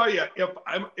 let me tell you,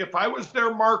 if I was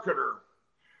their marketer,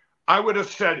 I would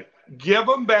have said, give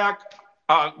them back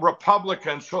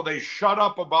Republicans so they shut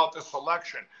up about this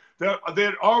election.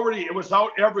 It was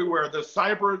out everywhere. The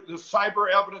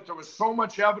cyber evidence, there was so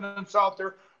much evidence out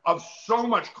there of so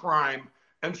much crime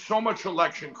and so much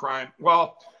election crime.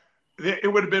 Well,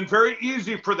 it would have been very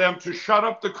easy for them to shut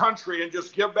up the country and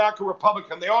just give back a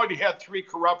Republican. They already had 3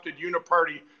 corrupted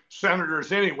uniparty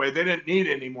senators anyway. They didn't need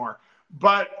any more.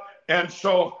 And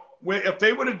so if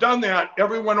they would have done that,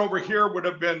 everyone over here would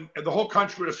have been, the whole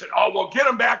country would have said, oh, well, get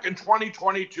them back in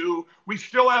 2022. We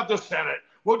still have the Senate.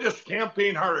 We'll just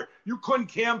campaign harder. You couldn't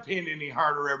campaign any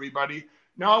harder, everybody.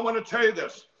 Now, I want to tell you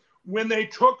this. When they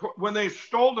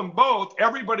stole them both,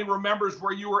 everybody remembers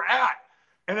where you were at.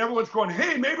 And everyone's going,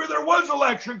 hey, maybe there was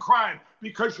election crime,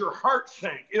 because your heart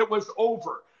sank. It was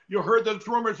over. You heard those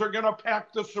rumors are going to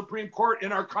pack the Supreme Court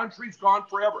and our country's gone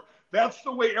forever. That's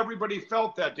the way everybody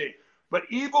felt that day. But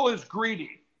evil is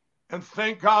greedy. And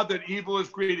thank God that evil is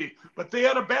greedy. But they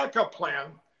had a backup plan.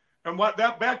 And what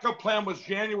that backup plan was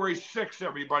January 6th,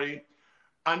 everybody.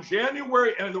 On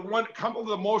January, and a couple of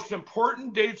the most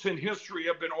important dates in history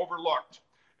have been overlooked.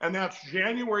 And that's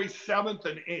January 7th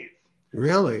and 8th.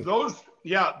 Really? Those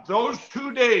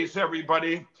 2 days,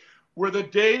 everybody, were the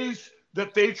days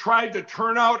that they tried to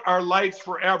turn out our lights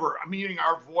forever, meaning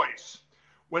our voice.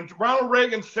 When Ronald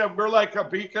Reagan said, we're like a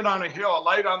beacon on a hill, a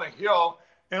light on the hill,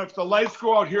 and if the lights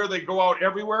go out here, they go out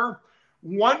everywhere.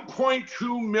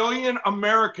 1.2 million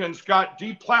Americans got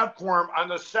deplatformed on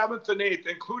the 7th and 8th,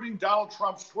 including Donald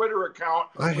Trump's Twitter account.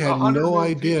 I had no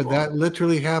idea people. That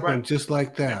literally happened just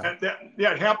like that. And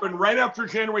it happened right after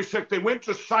January 6th. They went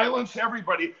to silence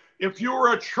everybody. If you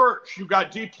were a church, you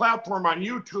got deplatformed on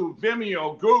YouTube,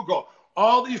 Vimeo, Google,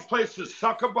 all these places,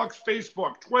 Suckabucks,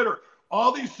 Facebook, Twitter,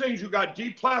 all these things, you got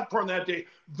deplatformed that day.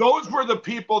 Those were the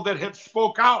people that had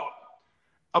spoke out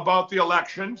about the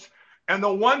elections. And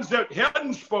the ones that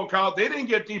hadn't spoke out, they didn't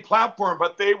get deplatformed,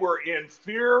 but they were in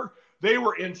fear. They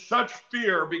were in such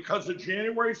fear because of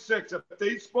January 6th. If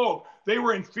they spoke, they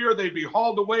were in fear they'd be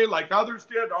hauled away like others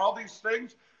did, all these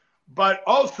things. But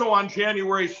also on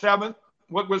January 7th,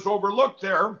 what was overlooked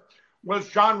there was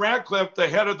John Ratcliffe, the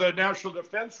head of the National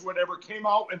Defense, whatever, came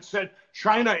out and said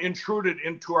China intruded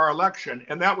into our election.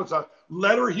 And that was a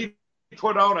letter he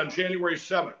put out on January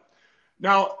 7th.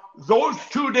 Now, those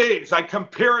 2 days, I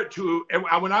compare it to,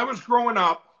 when I was growing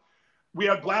up, we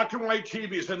had black and white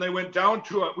TVs, and they went down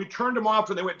to we turned them off,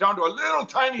 and they went down to a little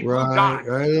tiny blue dot.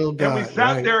 And we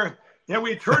sat there, and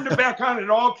we turned it back on, and it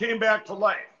all came back to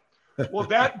life. Well,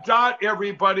 that dot,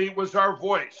 everybody, was our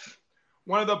voice.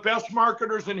 One of the best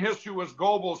marketers in history was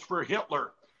Goebbels for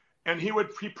Hitler. And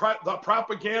the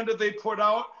propaganda they put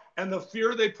out and the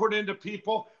fear they put into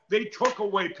people, they took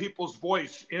away people's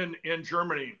voice in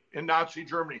Germany, in Nazi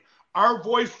Germany. Our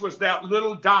voice was that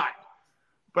little dot.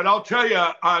 But I'll tell you,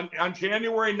 on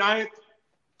January 9th,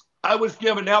 I was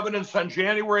given evidence on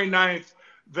January 9th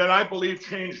that I believe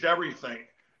changed everything.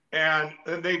 And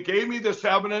they gave me this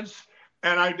evidence,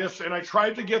 and I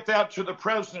tried to get that to the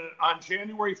president on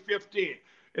January 15th.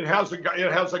 It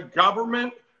has a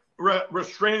government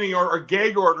restraining or a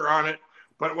gag order on it.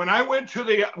 But when I went to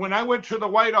the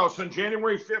White House on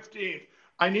January 15th,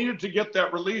 I needed to get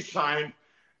that release signed,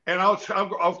 and I'll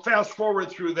fast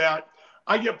forward through that.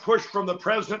 I get pushed from the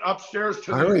president upstairs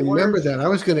to the I remember that. I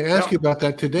was going to ask you about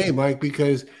that today, Mike,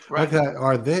 because I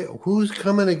thought, who's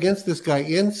coming against this guy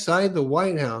inside the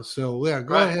White House? So yeah,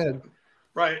 go ahead.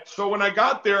 Right. So when I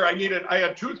got there, I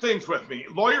had 2 things with me.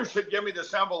 Lawyers had given me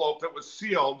this envelope that was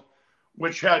sealed,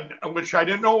 which I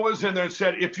didn't know what was in there. It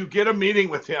said, if you get a meeting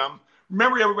with him,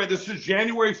 remember everybody, this is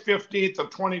January 15th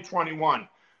of 2021.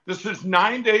 This is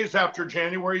 9 days after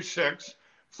January 6th,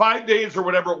 5 days or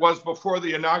whatever it was before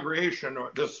the inauguration,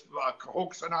 or this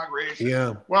hoax inauguration.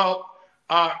 Yeah. Well,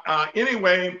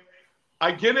 anyway,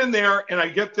 I get in there and I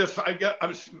get this.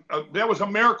 That was a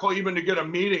miracle even to get a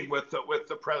meeting with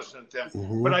the president then.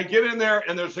 Mm-hmm. But I get in there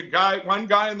and there's one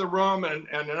guy in the room and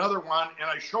another one, and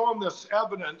I show him this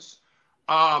evidence.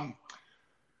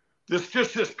 This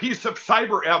piece of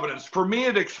cyber evidence. For me,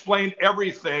 it explained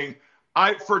everything.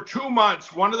 For 2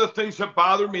 months, one of the things that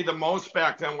bothered me the most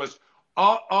back then was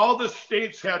all the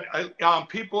states had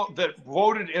people that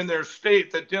voted in their state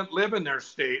that didn't live in their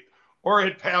state or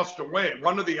had passed away,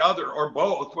 one or the other, or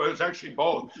both. Well, it was actually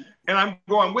both. And I'm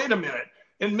going, wait a minute.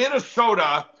 In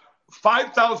Minnesota,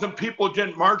 5,000 people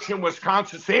didn't march in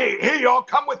Wisconsin, say, hey, y'all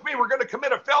come with me. We're going to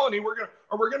commit a felony. We're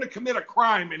going to commit a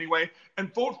crime anyway,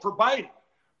 and vote for Biden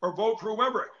or vote for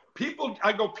whoever. people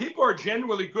are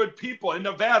genuinely good people. In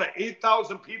Nevada,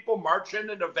 8,000 people march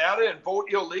into Nevada and vote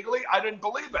illegally. I didn't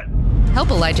believe it. Help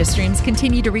Elijah Streams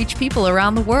continue to reach people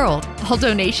around the world. All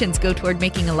donations go toward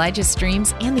making Elijah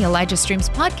Streams and the Elijah Streams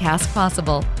podcast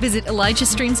possible. Visit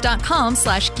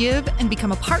ElijahStreams.com/give and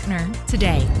become a partner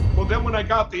today. Well, then when I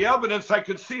got the evidence, I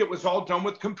could see it was all done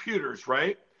with computers,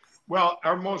 right? Well,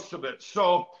 or most of it.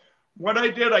 So what I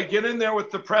did, I get in there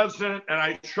with the president and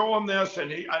I show him this,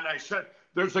 and I said,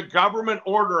 there's a government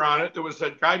order on it. There was a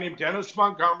guy named Dennis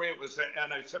Montgomery.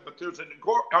 And I said, but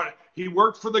he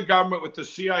worked for the government with the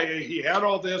CIA. He had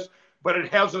all this, but it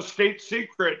has a state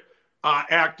secret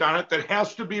act on it that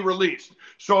has to be released.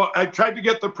 So I tried to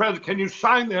get the president, can you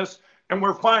sign this? And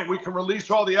we're fine. We can release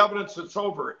all the evidence. It's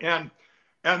over. And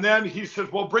then he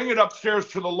says, well, bring it upstairs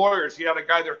to the lawyers. He had a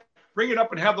guy there. Bring it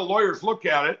up and have the lawyers look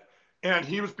at it. And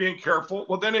he was being careful.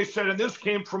 Well, then they said, and this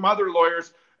came from other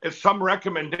lawyers, as some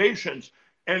recommendations.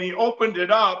 And he opened it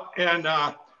up, and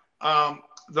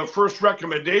the first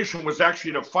recommendation was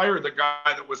actually to fire the guy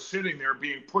that was sitting there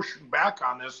pushing back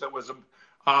on this. That was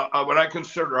what I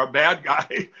consider a bad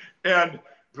guy. And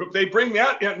they bring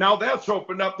that in. Now that's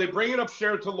opened up. They bring it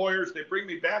upstairs to lawyers. They bring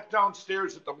me back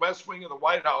downstairs at the West Wing of the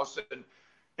White House.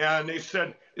 And they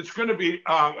said, it's going to be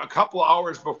a couple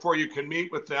hours before you can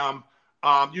meet with them.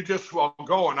 You just will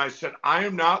go. And I said, I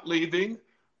am not leaving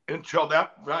until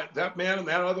that man in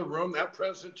that other room, that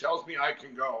president, tells me I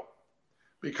can go,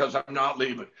 because I'm not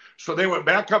leaving. So they went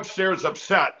back upstairs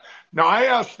upset. Now, I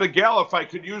asked the gal if I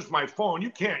could use my phone. You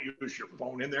can't use your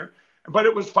phone in there. But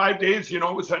it was 5 days, it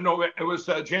was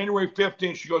January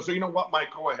 15th. She goes, so you know what,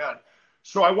 Mike, go ahead.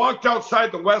 So I walked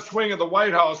outside the West Wing of the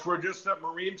White House where just that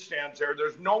Marine stands there.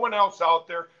 There's no one else out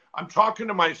there. I'm talking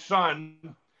to my son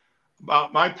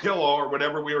about my pillow or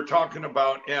whatever we were talking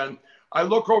about. And I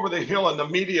look over the hill and the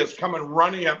media is coming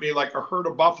running at me like a herd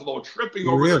of buffalo, tripping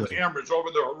over the cameras over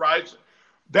the horizon.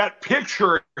 That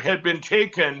picture had been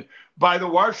taken by the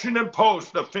Washington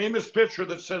Post, the famous picture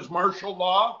that says martial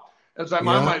law, as I'm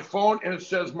on my phone, and it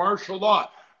says martial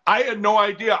law. I had no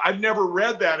idea. I've never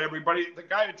read that, everybody. The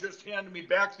guy had just handed me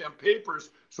back them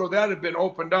papers, so that had been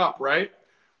opened up, right?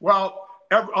 Well,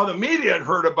 all the media had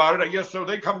heard about it, I guess, so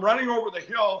they come running over the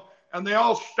hill, and they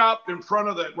all stopped in front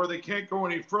of it where they can't go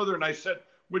any further. And I said,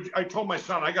 I told my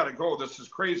son, I got to go. This is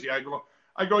crazy. I go,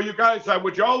 you guys,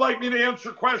 would you all like me to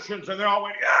answer questions? And they all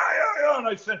went, yeah. And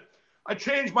I said, I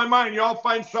changed my mind. You all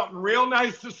find something real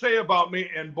nice to say about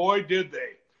me. And boy, did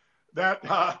they. That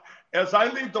as I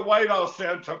leave the White House,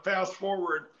 and to fast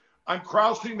forward, I'm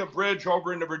crossing the bridge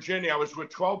over into Virginia. I was with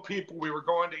 12 people. We were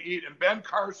going to eat. And Ben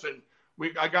Carson,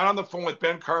 I got on the phone with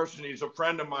Ben Carson. He's a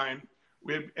friend of mine.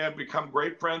 We have become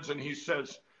great friends. And he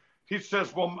says,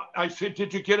 well, I said,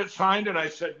 did you get it signed? And I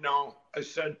said, no. I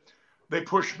said, they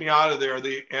pushed me out of there.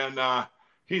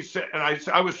 He said, and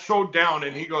I was so down.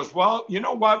 And he goes, well, you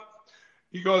know what?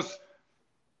 He goes,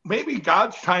 maybe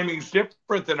God's timing's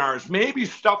different than ours. Maybe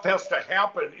stuff has to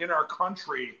happen in our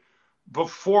country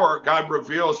before God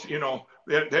reveals,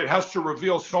 it has to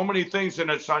reveal so many things, and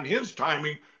it's on his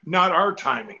timing, not our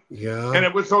timing. Yeah. And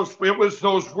it was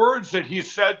those words that he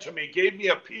said to me, gave me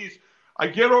a peace. I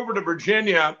get over to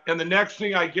Virginia, and the next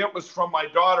thing I get was from my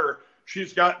daughter.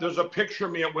 There's a picture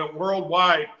of me. It went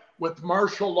worldwide with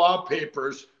martial law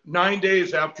papers 9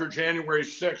 days after January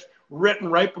 6th, written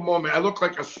right below me. I look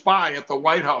like a spy at the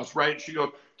White House, right? She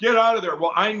goes, get out of there.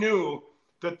 Well, I knew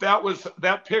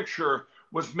that picture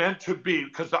was meant to be,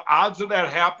 because the odds of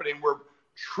that happening were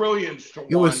trillions to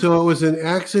one. So it was an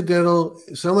accidental,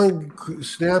 someone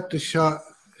snapped a shot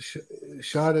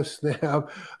a snap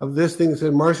of this thing that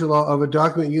said martial law of a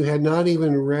document you had not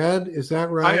even read. Is that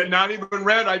right? I had not even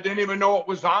read. I didn't even know what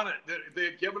was on it. They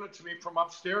had given it to me from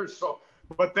upstairs. So,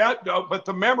 but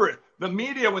remember, the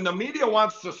media, when the media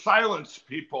wants to silence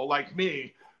people like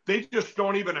me, they just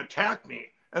don't even attack me.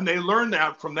 And they learn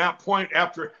that from that point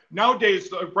after. Nowadays,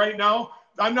 right now,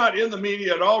 I'm not in the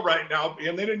media at all right now.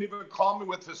 And they didn't even call me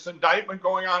with this indictment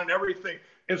going on and everything.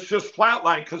 It's just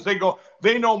flatline, because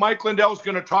they know Mike Lindell's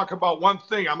going to talk about one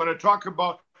thing. I'm going to talk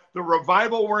about the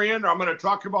revival we're in, or I'm going to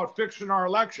talk about fixing our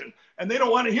election. And they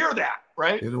don't want to hear that,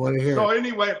 right? They don't want to hear it.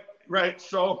 Anyway, right.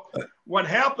 So what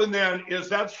happened then is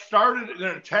that started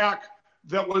an attack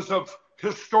that was of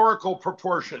historical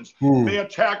proportions. They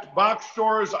attacked box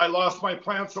stores. I lost my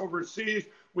plants overseas.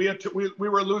 We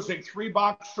were losing 3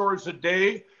 box stores a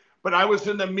day, but I was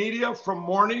in the media from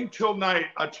morning till night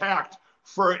attacked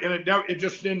and it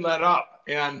just didn't let up.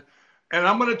 And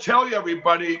I'm going to tell you,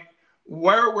 everybody,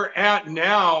 where we're at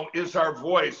now is our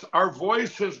voice. Our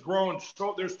voice has grown.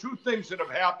 So there's 2 things that have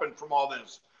happened from all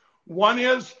this. One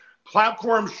is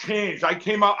platforms changed.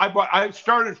 I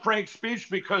started Frank's speech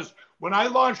because when I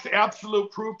launched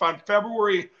Absolute Proof on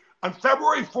February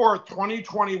 4th,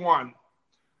 2021,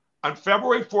 on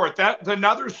February 4th, that's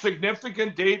another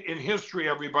significant date in history,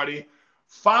 everybody.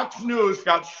 Fox News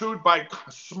got sued by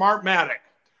Smartmatic.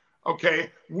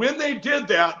 Okay. When they did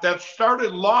that, that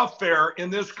started lawfare in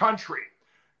this country.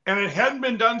 And it hadn't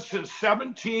been done since the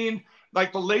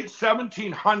late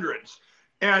 1700s.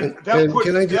 And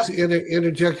can I just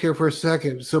interject here for a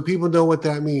second so people know what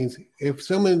that means? If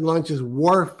someone launches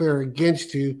warfare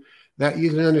against you, that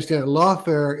you can understand.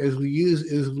 Lawfare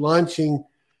is launching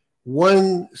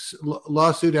one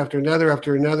lawsuit after another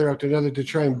to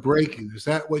try and break you. Is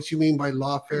that what you mean by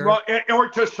lawfare? Well, or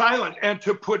to silence and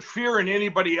to put fear in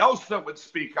anybody else that would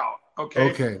speak out.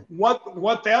 Okay.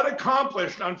 What that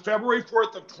accomplished on February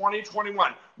 4th of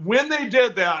 2021, when they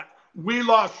did that, we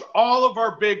lost all of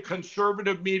our big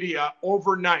conservative media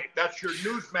overnight. That's your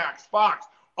Newsmax, Fox,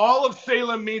 all of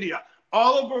Salem Media.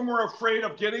 All of them were afraid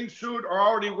of getting sued or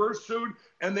already were sued,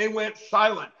 and they went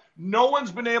silent. No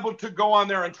one's been able to go on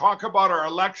there and talk about our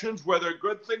elections, whether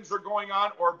good things are going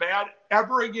on or bad,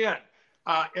 ever again.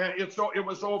 And it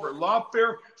was over.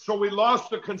 Lawfare. So we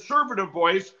lost the conservative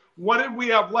voice. What did we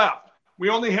have left? We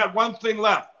only had one thing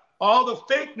left. All the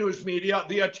fake news media,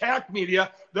 the attack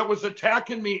media that was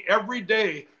attacking me every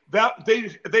day, that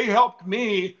they helped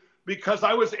me because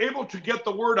I was able to get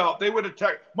the word out. They would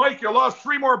attack. Mike, you lost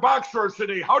 3 more box stores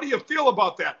today. How do you feel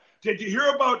about that? Did you hear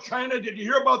about China? Did you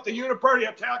hear about the Uniparty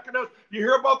attacking us? Did you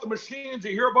hear about the machines? Did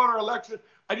you hear about our election?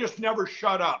 I just never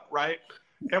shut up, right?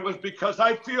 It was because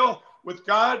I feel with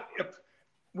God,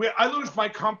 I lose my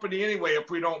company anyway if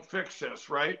we don't fix this,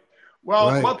 right?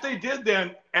 Well, What they did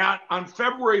then, on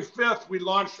February 5th, we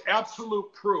launched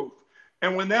Absolute Proof.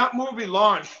 And when that movie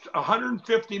launched,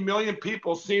 150 million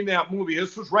people seen that movie.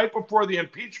 This was right before the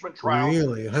impeachment trial.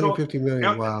 Really? 150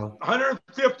 million, wow.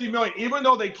 150 million, even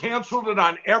though they canceled it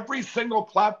on every single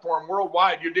platform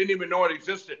worldwide. You didn't even know it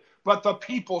existed. But the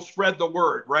people spread the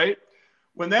word, right?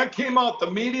 When that came out,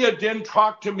 the media didn't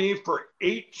talk to me for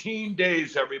 18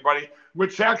 days, everybody,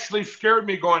 which actually scared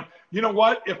me going, you know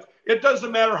what? If it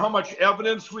doesn't matter how much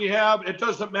evidence we have, it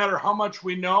doesn't matter how much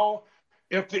we know.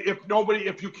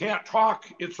 If you can't talk,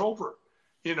 it's over,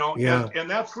 you know. Yeah. And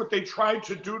that's what they tried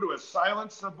to do to us,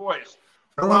 silence the voice.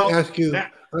 I want to ask you.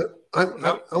 I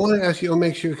want to ask you. I'll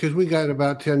make sure because we got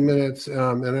about 10 minutes, and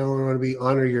I don't want to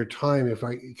honor your time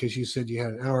because you said you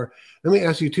had an hour. Let me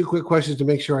ask you 2 quick questions to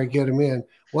make sure I get them in.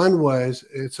 One was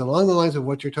it's along the lines of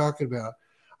what you're talking about.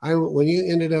 When you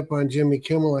ended up on Jimmy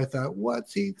Kimmel, I thought,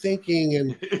 what's he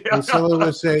thinking? And someone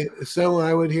would say,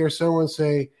 I would hear someone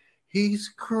say, he's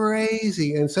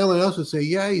crazy. And someone else would say,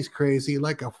 yeah, he's crazy,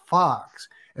 like a fox.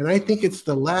 And I think it's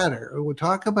the latter. We'll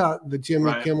talk about the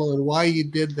Jimmy Kimmel and why you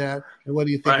did that. And what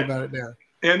do you think about it now?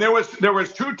 And there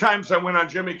was 2 times I went on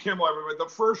Jimmy Kimmel. The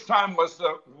first time was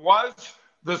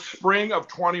the spring of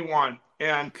 21.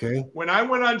 And when I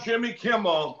went on Jimmy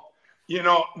Kimmel, you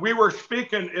know, we were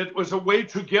speaking. It was a way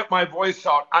to get my voice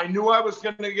out. I knew I was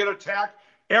going to get attacked.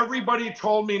 Everybody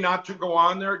told me not to go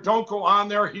on there. Don't go on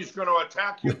there. He's going to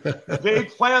attack you. They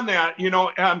planned that. You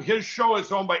know, his show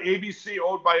is owned by ABC,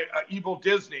 owned by Evil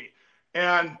Disney,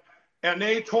 and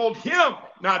they told him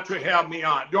not to have me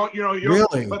on.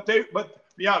 Really? But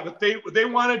they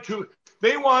wanted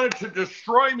to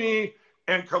destroy me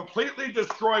and completely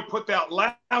put that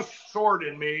last sword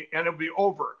in me, and it'd be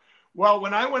over. Well,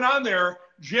 when I went on there,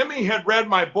 Jimmy had read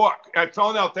my book. I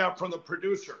found out that from the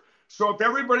producer. So if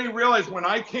everybody realized when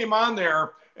I came on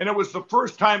there, and it was the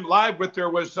first time live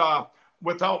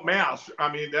without masks.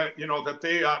 I mean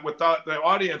without the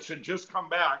audience had just come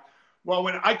back. Well,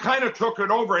 when I kind of took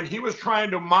it over, and he was trying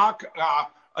to mock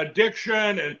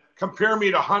addiction and compare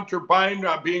me to Hunter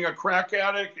Biden being a crack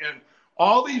addict and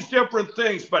all these different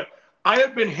things, but I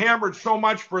had been hammered so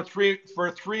much for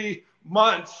three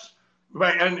months.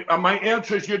 And my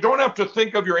answer is, you don't have to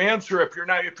think of your answer if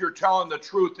you're telling the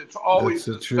truth. It's always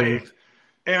the same.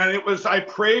 And I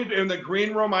prayed in the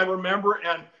green room, I remember,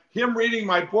 and him reading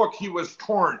my book, he was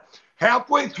torn.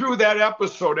 Halfway through that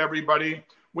episode, everybody,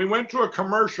 we went to a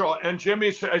commercial, and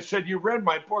Jimmy said, I said, you read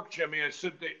my book, Jimmy. I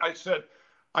said,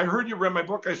 I heard you read my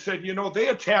book. I said, you know, they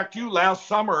attacked you last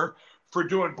summer for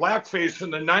doing blackface in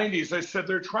the 90s. I said,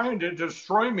 they're trying to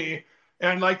destroy me.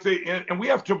 And and we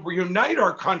have to unite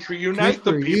our country, unite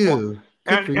the people.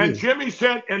 And Jimmy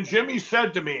said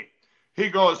to me, he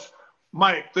goes,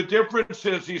 Mike, the difference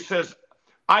is, he says,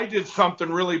 I did something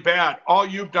really bad. All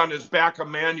you've done is back a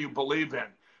man you believe in.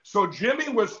 So Jimmy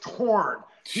was torn.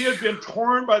 He had been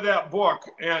torn by that book.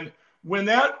 And when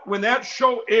that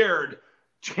show aired,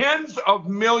 tens of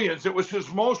millions. It was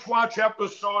his most watched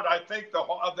episode, I think,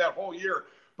 of that whole year.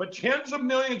 But tens of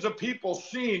millions of people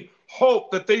seen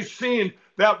hope, that they've seen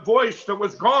that voice that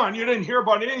was gone. You didn't hear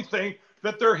about anything,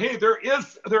 that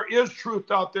there is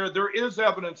truth out there. There is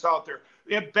evidence out there.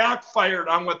 It backfired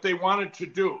on what they wanted to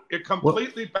do. It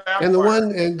completely backfired.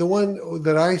 And the one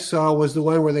that I saw was the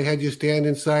one where they had you stand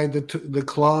inside the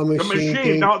claw machine. The machine.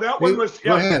 Thing. Now that one was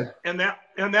go ahead. And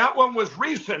that one was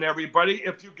recent. Everybody,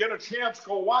 if you get a chance,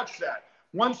 go watch that.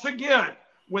 Once again,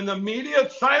 when the media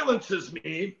silences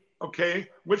me, okay,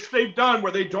 which they've done,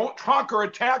 where they don't talk or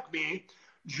attack me,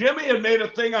 Jimmy had made a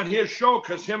thing on his show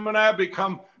because him and I have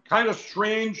become kind of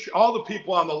strange. All the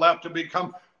people on the left have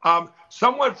become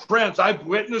somewhat friends. I've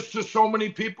witnessed to so many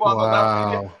people on the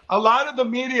left. A lot of the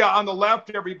media on the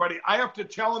left, everybody, I have to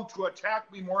tell them to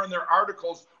attack me more in their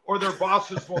articles or their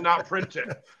bosses will not print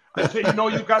it. I say,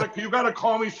 you gotta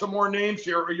call me some more names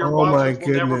here or your bosses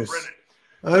will never print it.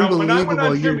 Unbelievable.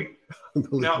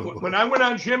 When I went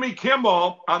on Jimmy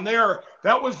Kimmel on there,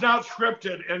 that was not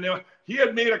scripted. And he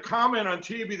had made a comment on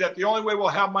TV that the only way we'll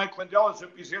have Mike Lindell is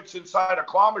if he gets inside a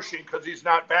claw machine because he's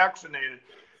not vaccinated.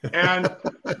 And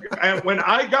when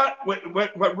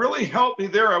what really helped me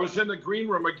there, I was in the green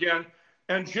room again,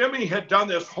 and Jimmy had done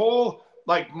this whole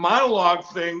like monologue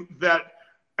thing that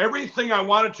everything I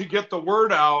wanted to get the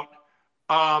word out,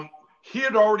 he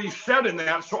had already said in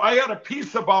that. So I had a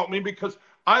piece about me because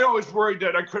I always worried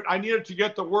that I needed to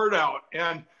get the word out.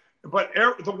 But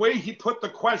the way he put the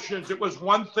questions, it was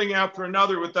one thing after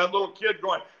another with that little kid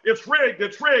going, it's rigged,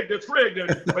 it's rigged, it's rigged.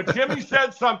 But Jimmy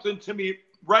said something to me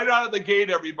right out of the gate,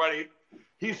 everybody.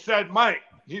 He said, Mike,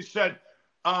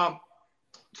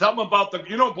 something about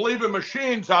you don't believe in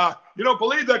machines. You don't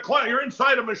believe that you're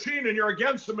inside a machine and you're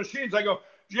against the machines. I go,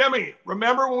 Jimmy,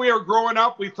 remember when we were growing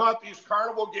up, we thought these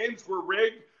carnival games were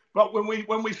rigged, but when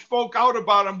we spoke out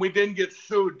about them, we didn't get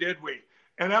sued, did we?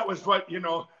 And that was what,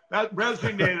 that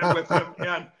resonated with him.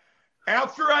 And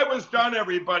after I was done,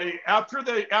 everybody, after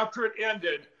it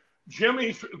ended,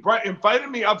 Jimmy invited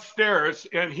me upstairs,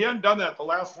 and he hadn't done that the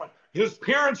last one. His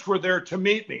parents were there to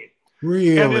meet me.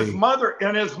 Really? And his mother,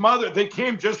 they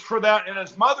came just for that. And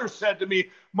his mother said to me,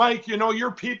 Mike,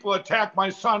 your people attack my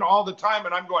son all the time.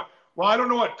 And I'm going, well, I don't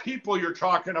know what people you're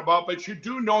talking about, but you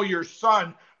do know your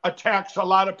son attacks a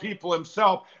lot of people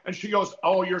himself. And she goes,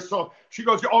 you're so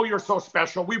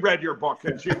special. We read your book.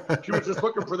 And she was just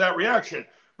looking for that reaction.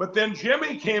 But then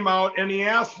Jimmy came out and he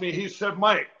asked me, he said,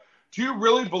 Mike, do you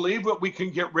really believe that we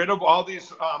can get rid of all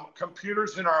these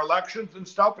computers in our elections and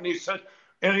stuff? And he said,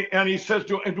 he says,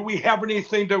 do we have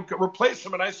anything to replace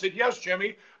them? And I said, yes,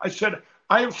 Jimmy. I said,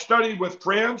 I have studied with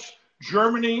France,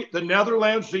 Germany, the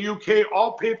Netherlands, the UK,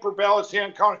 all paper ballots,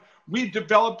 hand counted. We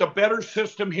developed a better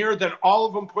system here than all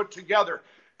of them put together.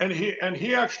 And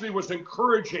he actually was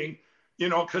encouraging,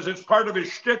 because it's part of his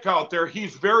shtick out there.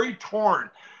 He's very torn.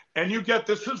 And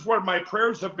this is what my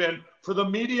prayers have been for the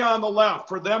media on the left,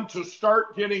 for them to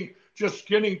start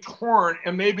getting torn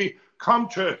and maybe come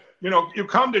to, you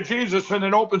come to Jesus and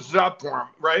it opens it up for them,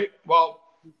 right? Well,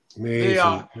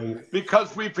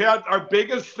 because we've had, our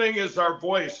biggest thing is our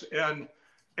voice, and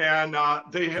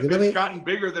it's gotten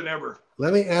bigger than ever.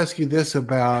 Let me ask you this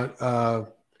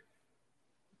about,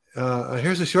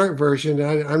 here's a short version.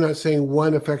 I'm not saying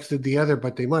one affects the other,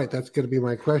 but they might. That's going to be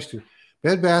my question.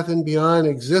 Bed Bath & Beyond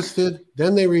existed,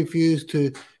 then they refused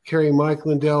to carry Mike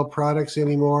Lindell products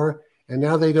anymore, and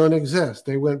now they don't exist.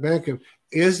 They went bankrupt.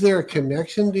 Is there a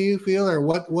connection, do you feel, or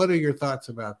what are your thoughts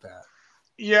about that?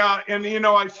 Yeah, and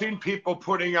I've seen people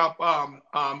putting up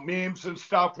memes and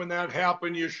stuff when that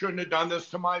happened. You shouldn't have done this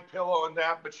to my pillow and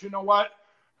that, but you know what?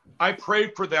 I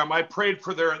prayed for them. I prayed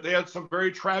for they had some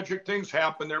very tragic things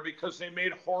happen there because they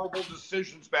made horrible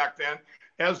decisions back then,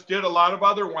 as did a lot of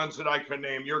other ones that I could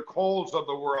name. Your Kohl's of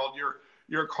the world,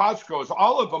 your Costco's,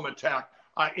 all of them attacked.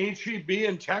 HEB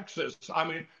in Texas. I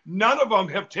mean, none of them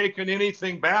have taken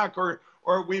anything back, or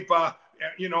we've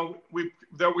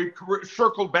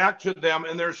circled back to them,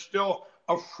 and they're still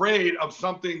afraid of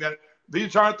something that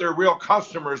these aren't their real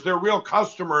customers. Their real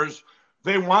customers,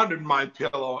 they wanted my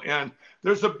pillow, and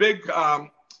there's a big,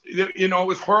 it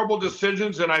was horrible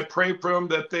decisions, and I pray for them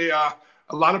that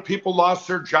a lot of people lost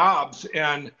their jobs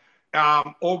and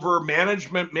over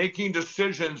management making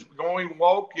decisions, going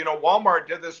woke. Walmart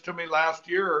did this to me last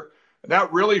year.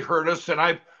 That really hurt us. And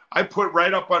I put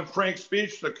right up on Frank's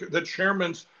speech, the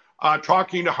chairman's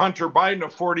talking to Hunter Biden, a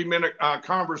 40-minute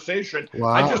conversation. Wow.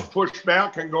 I just pushed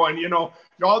back and going,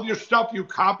 all your stuff, you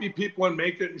copy people and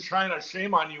make it in China.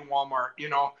 Shame on you, Walmart.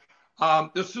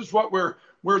 This is what we're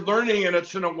learning. And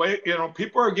it's in a way,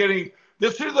 people are getting,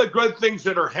 this is the good things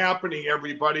that are happening,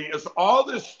 everybody, is all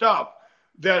this stuff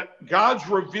that God's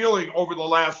revealing over the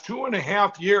last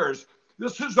 2.5 years.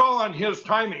 This is all on his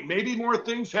timing. Maybe more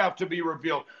things have to be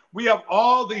revealed. We have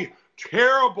all the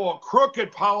terrible,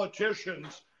 crooked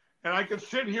politicians, and I could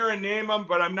sit here and name them,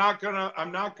 but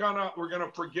we're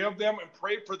gonna forgive them and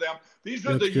pray for them. These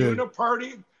are the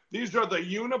uniparty. These are the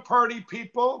uniparty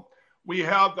people. We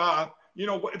have,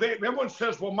 everyone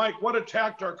says, well, Mike, what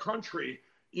attacked our country?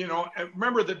 And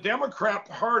remember, the Democrat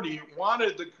Party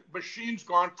wanted the machines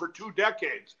gone for 2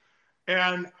 decades.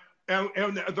 And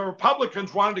the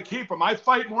Republicans wanted to keep them. I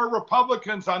fight more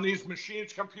Republicans on these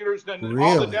machines, computers, than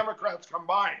all the Democrats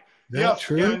combined. That's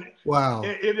true? Wow.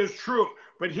 It is true.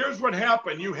 But here's what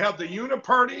happened. You have the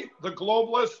Uniparty, the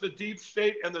globalists, the deep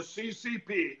state, and the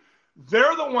CCP.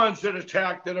 They're the ones that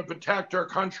have attacked our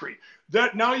country.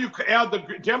 That now you add the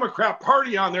Democrat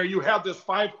Party on there, you have this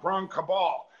 5-pronged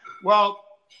cabal. Well,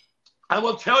 I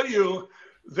will tell you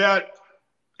that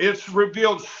it's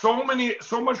revealed so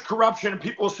much corruption, and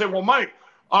people say, well, Mike,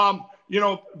 all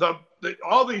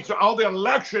the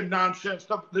election nonsense,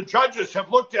 the judges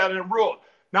have looked at it and ruled.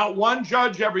 Not one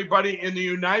judge, everybody, in the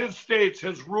United States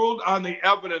has ruled on the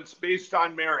evidence based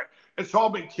on merit. It's all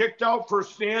been kicked out for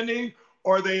standing,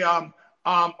 or they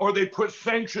put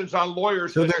sanctions on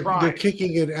lawyers. So they're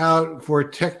kicking it out for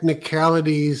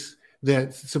technicalities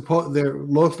that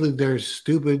they're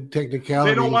stupid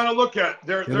technicalities. They don't want to look at it.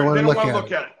 They don't want to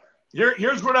look at it.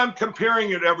 Here's what I'm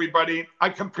comparing it, everybody. I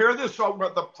compare this over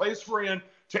the place we're in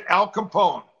to Al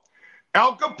Capone.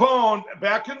 Al Capone,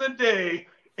 back in the day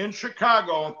in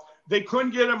Chicago, they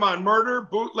couldn't get him on murder,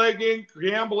 bootlegging,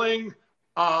 gambling,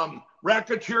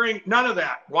 racketeering, none of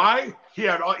that. Why? He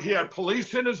had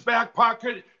police in his back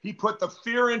pocket. He put the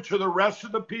fear into the rest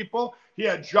of the people. He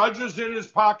had judges in his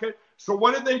pocket. So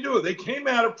what did they do? They came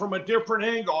at it from a different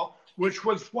angle, which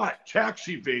was what? Tax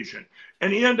evasion.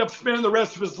 And he ended up spending the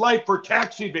rest of his life for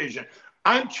tax evasion.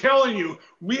 I'm telling you,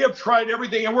 we have tried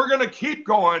everything, and we're going to keep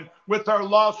going with our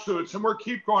lawsuits, and we're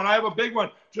keep going. I have a big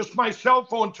one, just my cell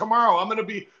phone tomorrow. I'm going to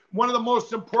be one of the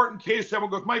most important cases.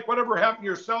 Everyone goes, Mike, whatever happened to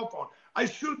your cell phone? I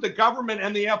sued the government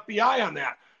and the FBI on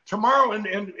that. Tomorrow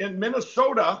in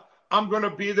Minnesota, I'm going to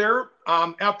be there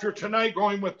after tonight,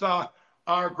 going with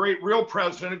our great real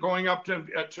president, going up to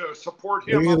support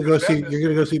him. You're going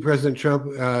to go see President Trump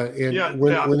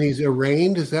when he's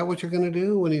arraigned. Is that what you're going to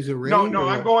do when he's arraigned? No.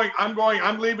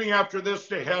 I'm leaving after this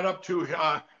to head up to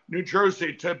New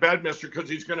Jersey to Bedminster, because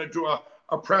he's going to do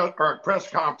a press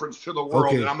conference to the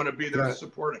world, and I'm going to be there to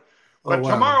support it. But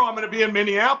tomorrow I'm going to be in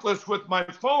Minneapolis with my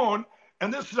phone.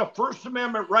 And this is a First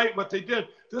Amendment right, what they did.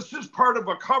 This is part of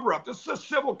a cover-up. This is a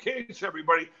civil case,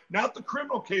 everybody, not the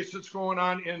criminal case that's going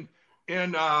on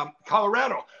in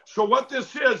Colorado. So what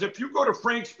this is, if you go to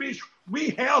Frank's speech, we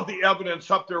have the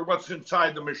evidence up there, what's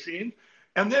inside the machine,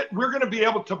 and that we're going to be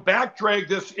able to backdrag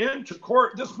this into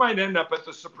court. This might end up at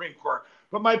the Supreme Court.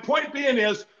 But my point being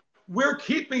is, we're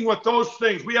keeping with those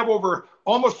things. We have over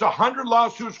almost 100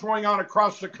 lawsuits going on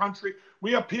across the country.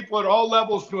 We have people at all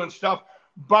levels doing stuff.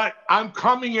 But I'm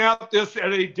coming at this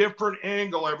at a different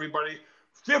angle, everybody.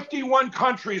 51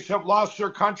 countries have lost their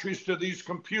countries to these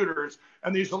computers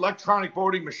and these electronic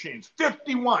voting machines.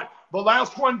 51. The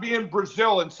last one being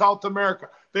Brazil in South America.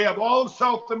 They have all of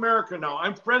South America now.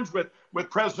 I'm friends with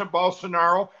President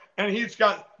Bolsonaro, and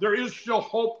there is still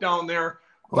hope down there.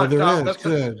 But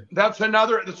that's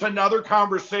another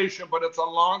conversation, but it's a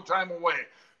long time away.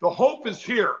 The hope is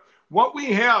here. What we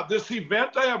have, this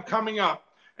event I have coming up,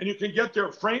 and you can get there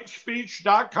at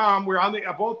frankspeech.com. We're on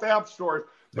both app stores.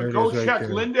 But go check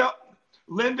Lindell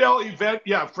event.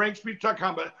 Yeah,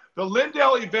 frankspeech.com. But the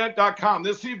LindellEvent.com,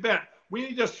 this event, we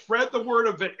need to spread the word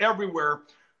of it everywhere.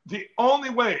 The only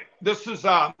way, this is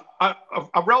a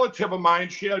relative of mine.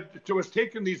 She was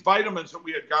taking these vitamins that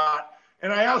we had got.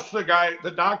 And I asked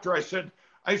the doctor, I said,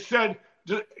 is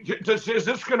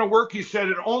this going to work? He said,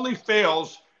 it only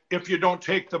fails if you don't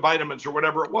take the vitamins or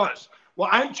whatever it was. Well,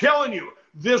 I'm telling you,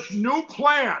 this new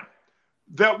plan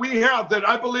that we have, that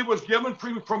I believe was given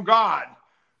from God,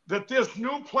 that this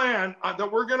new plan that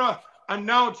we're going to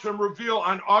announce and reveal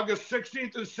on August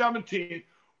 16th and 17th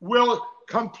will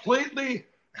completely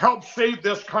help save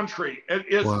this country. And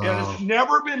it's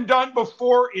never been done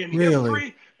before in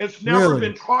history. It's never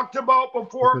been talked about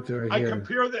before. I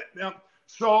compare that.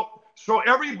 So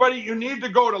everybody, you need to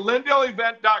go to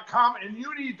LindellEvent.com, and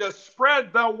you need to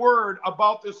spread the word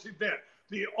about this event.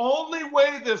 The only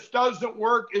way this doesn't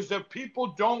work is if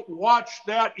people don't watch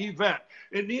that event.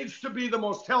 It needs to be the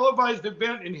most televised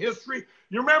event in history.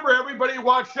 You remember everybody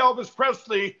watched Elvis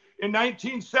Presley in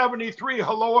 1973,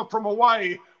 Aloha from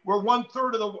Hawaii, we're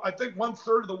 1/3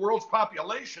 of the world's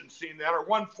population seeing that, or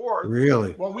 1/4.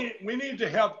 Really? Well, we need to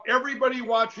have everybody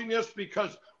watching this,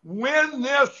 because when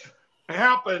this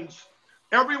happens,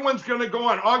 everyone's going to go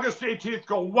on August 18th,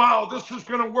 go, wow, this is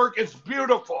going to work. It's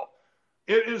beautiful.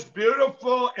 It is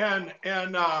beautiful.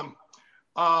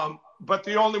 But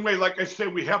the only way, like I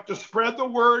said, we have to spread the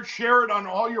word, share it on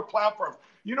all your platforms.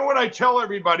 You know what I tell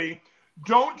everybody?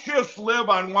 Don't just live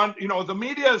on one. The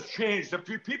media has changed. The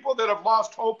people that have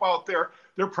lost hope out there,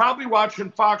 they're probably watching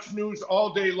Fox News all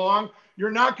day long.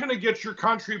 You're not going to get your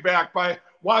country back by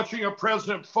watching a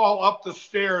president fall up the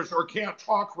stairs or can't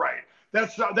talk right.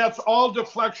 That's all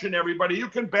deflection, everybody. You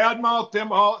can badmouth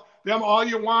them all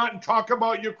you want and talk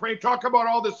about Ukraine, talk about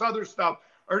all this other stuff,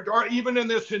 or even in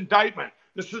this indictment.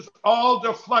 This is all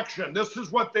deflection. This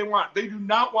is what they want. They do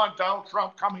not want Donald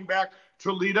Trump coming back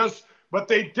to lead us, but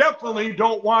they definitely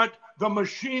don't want the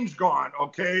machines gone,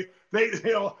 okay? They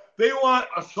want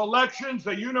selections.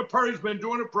 The Uniparty's been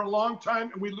doing it for a long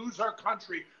time, and we lose our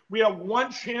country. We have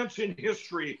one chance in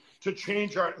history to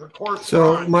change the course.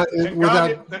 So,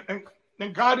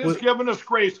 God has given us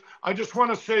grace. I just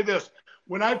want to say this.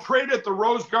 When I prayed at the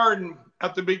Rose Garden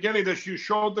at the beginning of this, you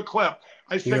showed the clip.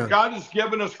 I said, God has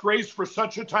given us grace for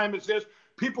such a time as this.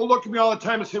 People look at me all the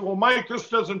time and say, well, Mike, this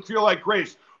doesn't feel like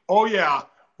grace. Oh, yeah.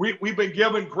 We've been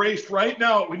given grace right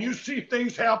now. When you see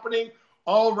things happening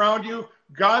all around you,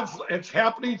 it's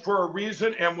happening for a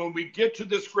reason. And when we get to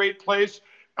this great place,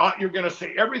 you're going to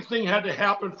say everything had to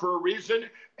happen for a reason.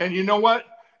 And you know what?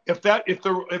 If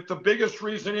the biggest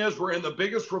reason is we're in the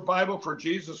biggest revival for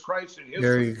Jesus Christ in history,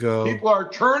 there you go. People are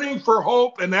turning for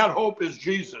hope, and that hope is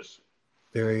Jesus.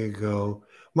 There you go,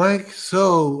 Mike.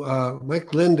 So,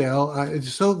 Mike Lindell, I'm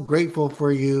so grateful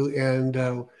for you, and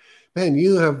man,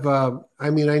 you have. I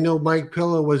know Mike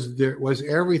Pillow was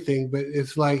everything, but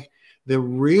it's like the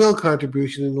real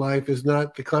contribution in life is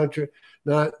not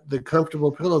the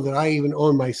comfortable pillow that I even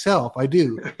own myself. I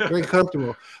do, very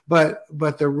comfortable. But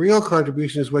the real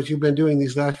contribution is what you've been doing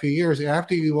these last few years.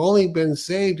 After you've only been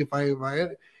saved, if I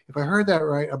heard that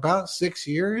right, about 6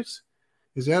 years.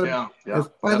 Is that? Yeah.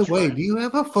 By the way, right. Do you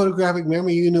have a photographic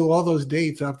memory? You knew all those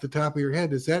dates off the top of your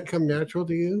head. Does that come natural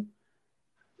to you?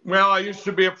 Well, I used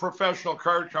to be a professional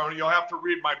card counter. You'll have to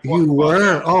read my book. You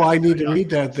were? Oh, I need to read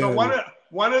that then. So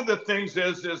one of the things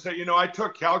is that, I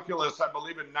took calculus, I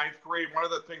believe, in 9th grade. One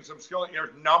of the things I'm skilled in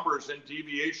are numbers and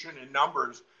deviation in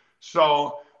numbers.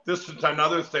 So this is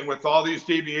another thing with all these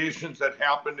deviations that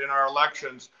happened in our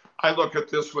elections. I look at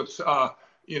this with,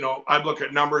 I look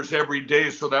at numbers every day.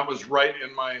 So that was right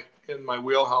in my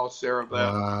wheelhouse there of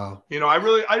that. Wow.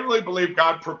 I really believe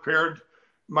God prepared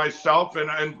myself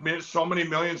and so many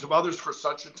millions of others for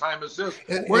such a time as this.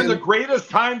 We're in the greatest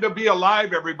time to be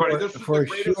alive, everybody. This is the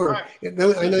greatest time.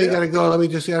 I know you got to go. Let me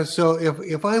just ask. So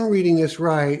if I'm reading this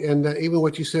right, and even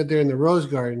what you said there in the Rose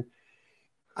Garden,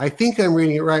 I think I'm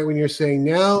reading it right when you're saying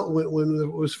now, when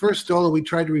it was first stolen, we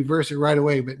tried to reverse it right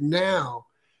away. But now,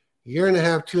 1.5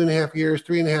 years, 2.5 years,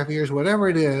 3.5 years, whatever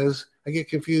it is, I get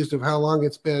confused of how long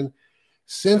it's been.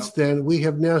 Since then, we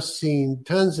have now seen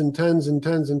tons and tons and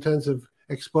tons and tons of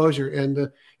exposure, and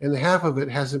the half of it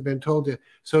hasn't been told yet.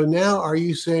 So now, are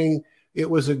you saying it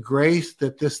was a grace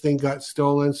that this thing got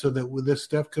stolen so that this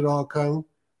stuff could all come?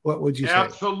 What would you say?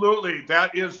 Absolutely,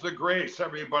 that is the grace,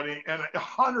 everybody, and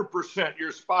 100%,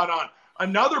 you're spot on.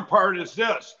 Another part is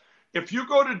this: if you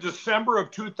go to December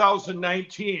of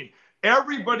 2019,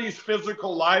 everybody's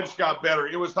physical lives got better.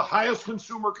 It was the highest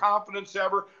consumer confidence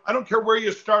ever. I don't care where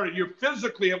you started.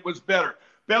 Physically, it was better.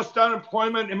 Best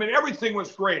unemployment. Everything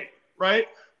was great. Right?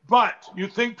 But you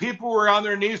think people were on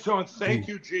their knees going, thank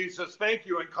you, Jesus, thank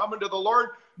you, and coming to the Lord?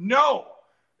 No,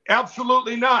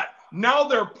 absolutely not. Now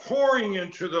they're pouring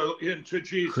into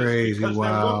Jesus. Crazy, because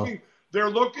wow.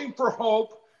 they're looking for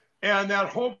hope, and that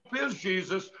hope is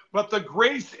Jesus. But the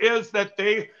grace is that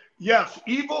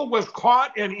evil was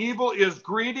caught, and evil is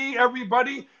greedy,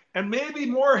 everybody, and maybe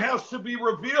more has to be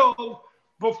revealed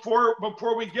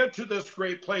before we get to this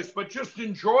great place. But just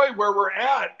enjoy where we're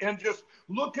at and just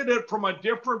look at it from a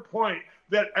different point,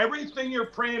 that everything you're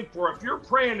praying for, if you're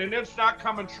praying and it's not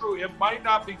coming true, it might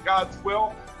not be God's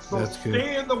will. So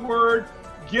stay in the Word,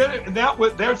 get it, and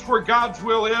that's where God's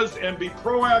will is, and be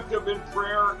proactive in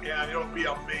prayer, and it'll be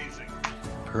amazing.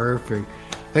 Perfect.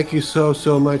 Thank you so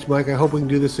much, Mike. I hope we can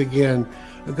do this again.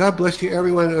 God bless you,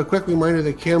 everyone. A quick reminder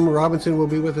that Kim Robinson will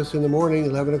be with us in the morning,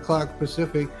 11 o'clock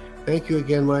Pacific. Thank you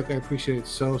again, Mike. I appreciate it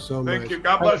so much. Thank you.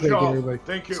 God bless you all. Everybody.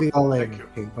 Thank you. See you all later.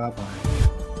 Thank you. Okay, bye-bye.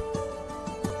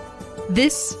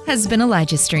 This has been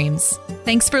Elijah Streams.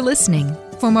 Thanks for listening.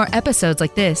 For more episodes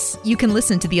like this, you can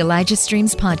listen to the Elijah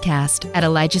Streams podcast at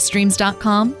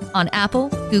ElijahStreams.com, on Apple,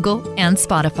 Google, and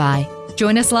Spotify.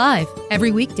 Join us live every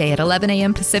weekday at 11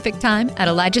 a.m. Pacific Time at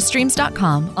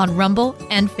ElijahStreams.com, on Rumble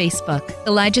and Facebook.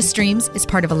 Elijah Streams is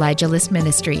part of Elijah List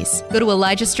Ministries. Go to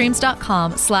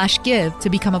ElijahStreams.com/give to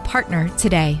become a partner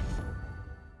today.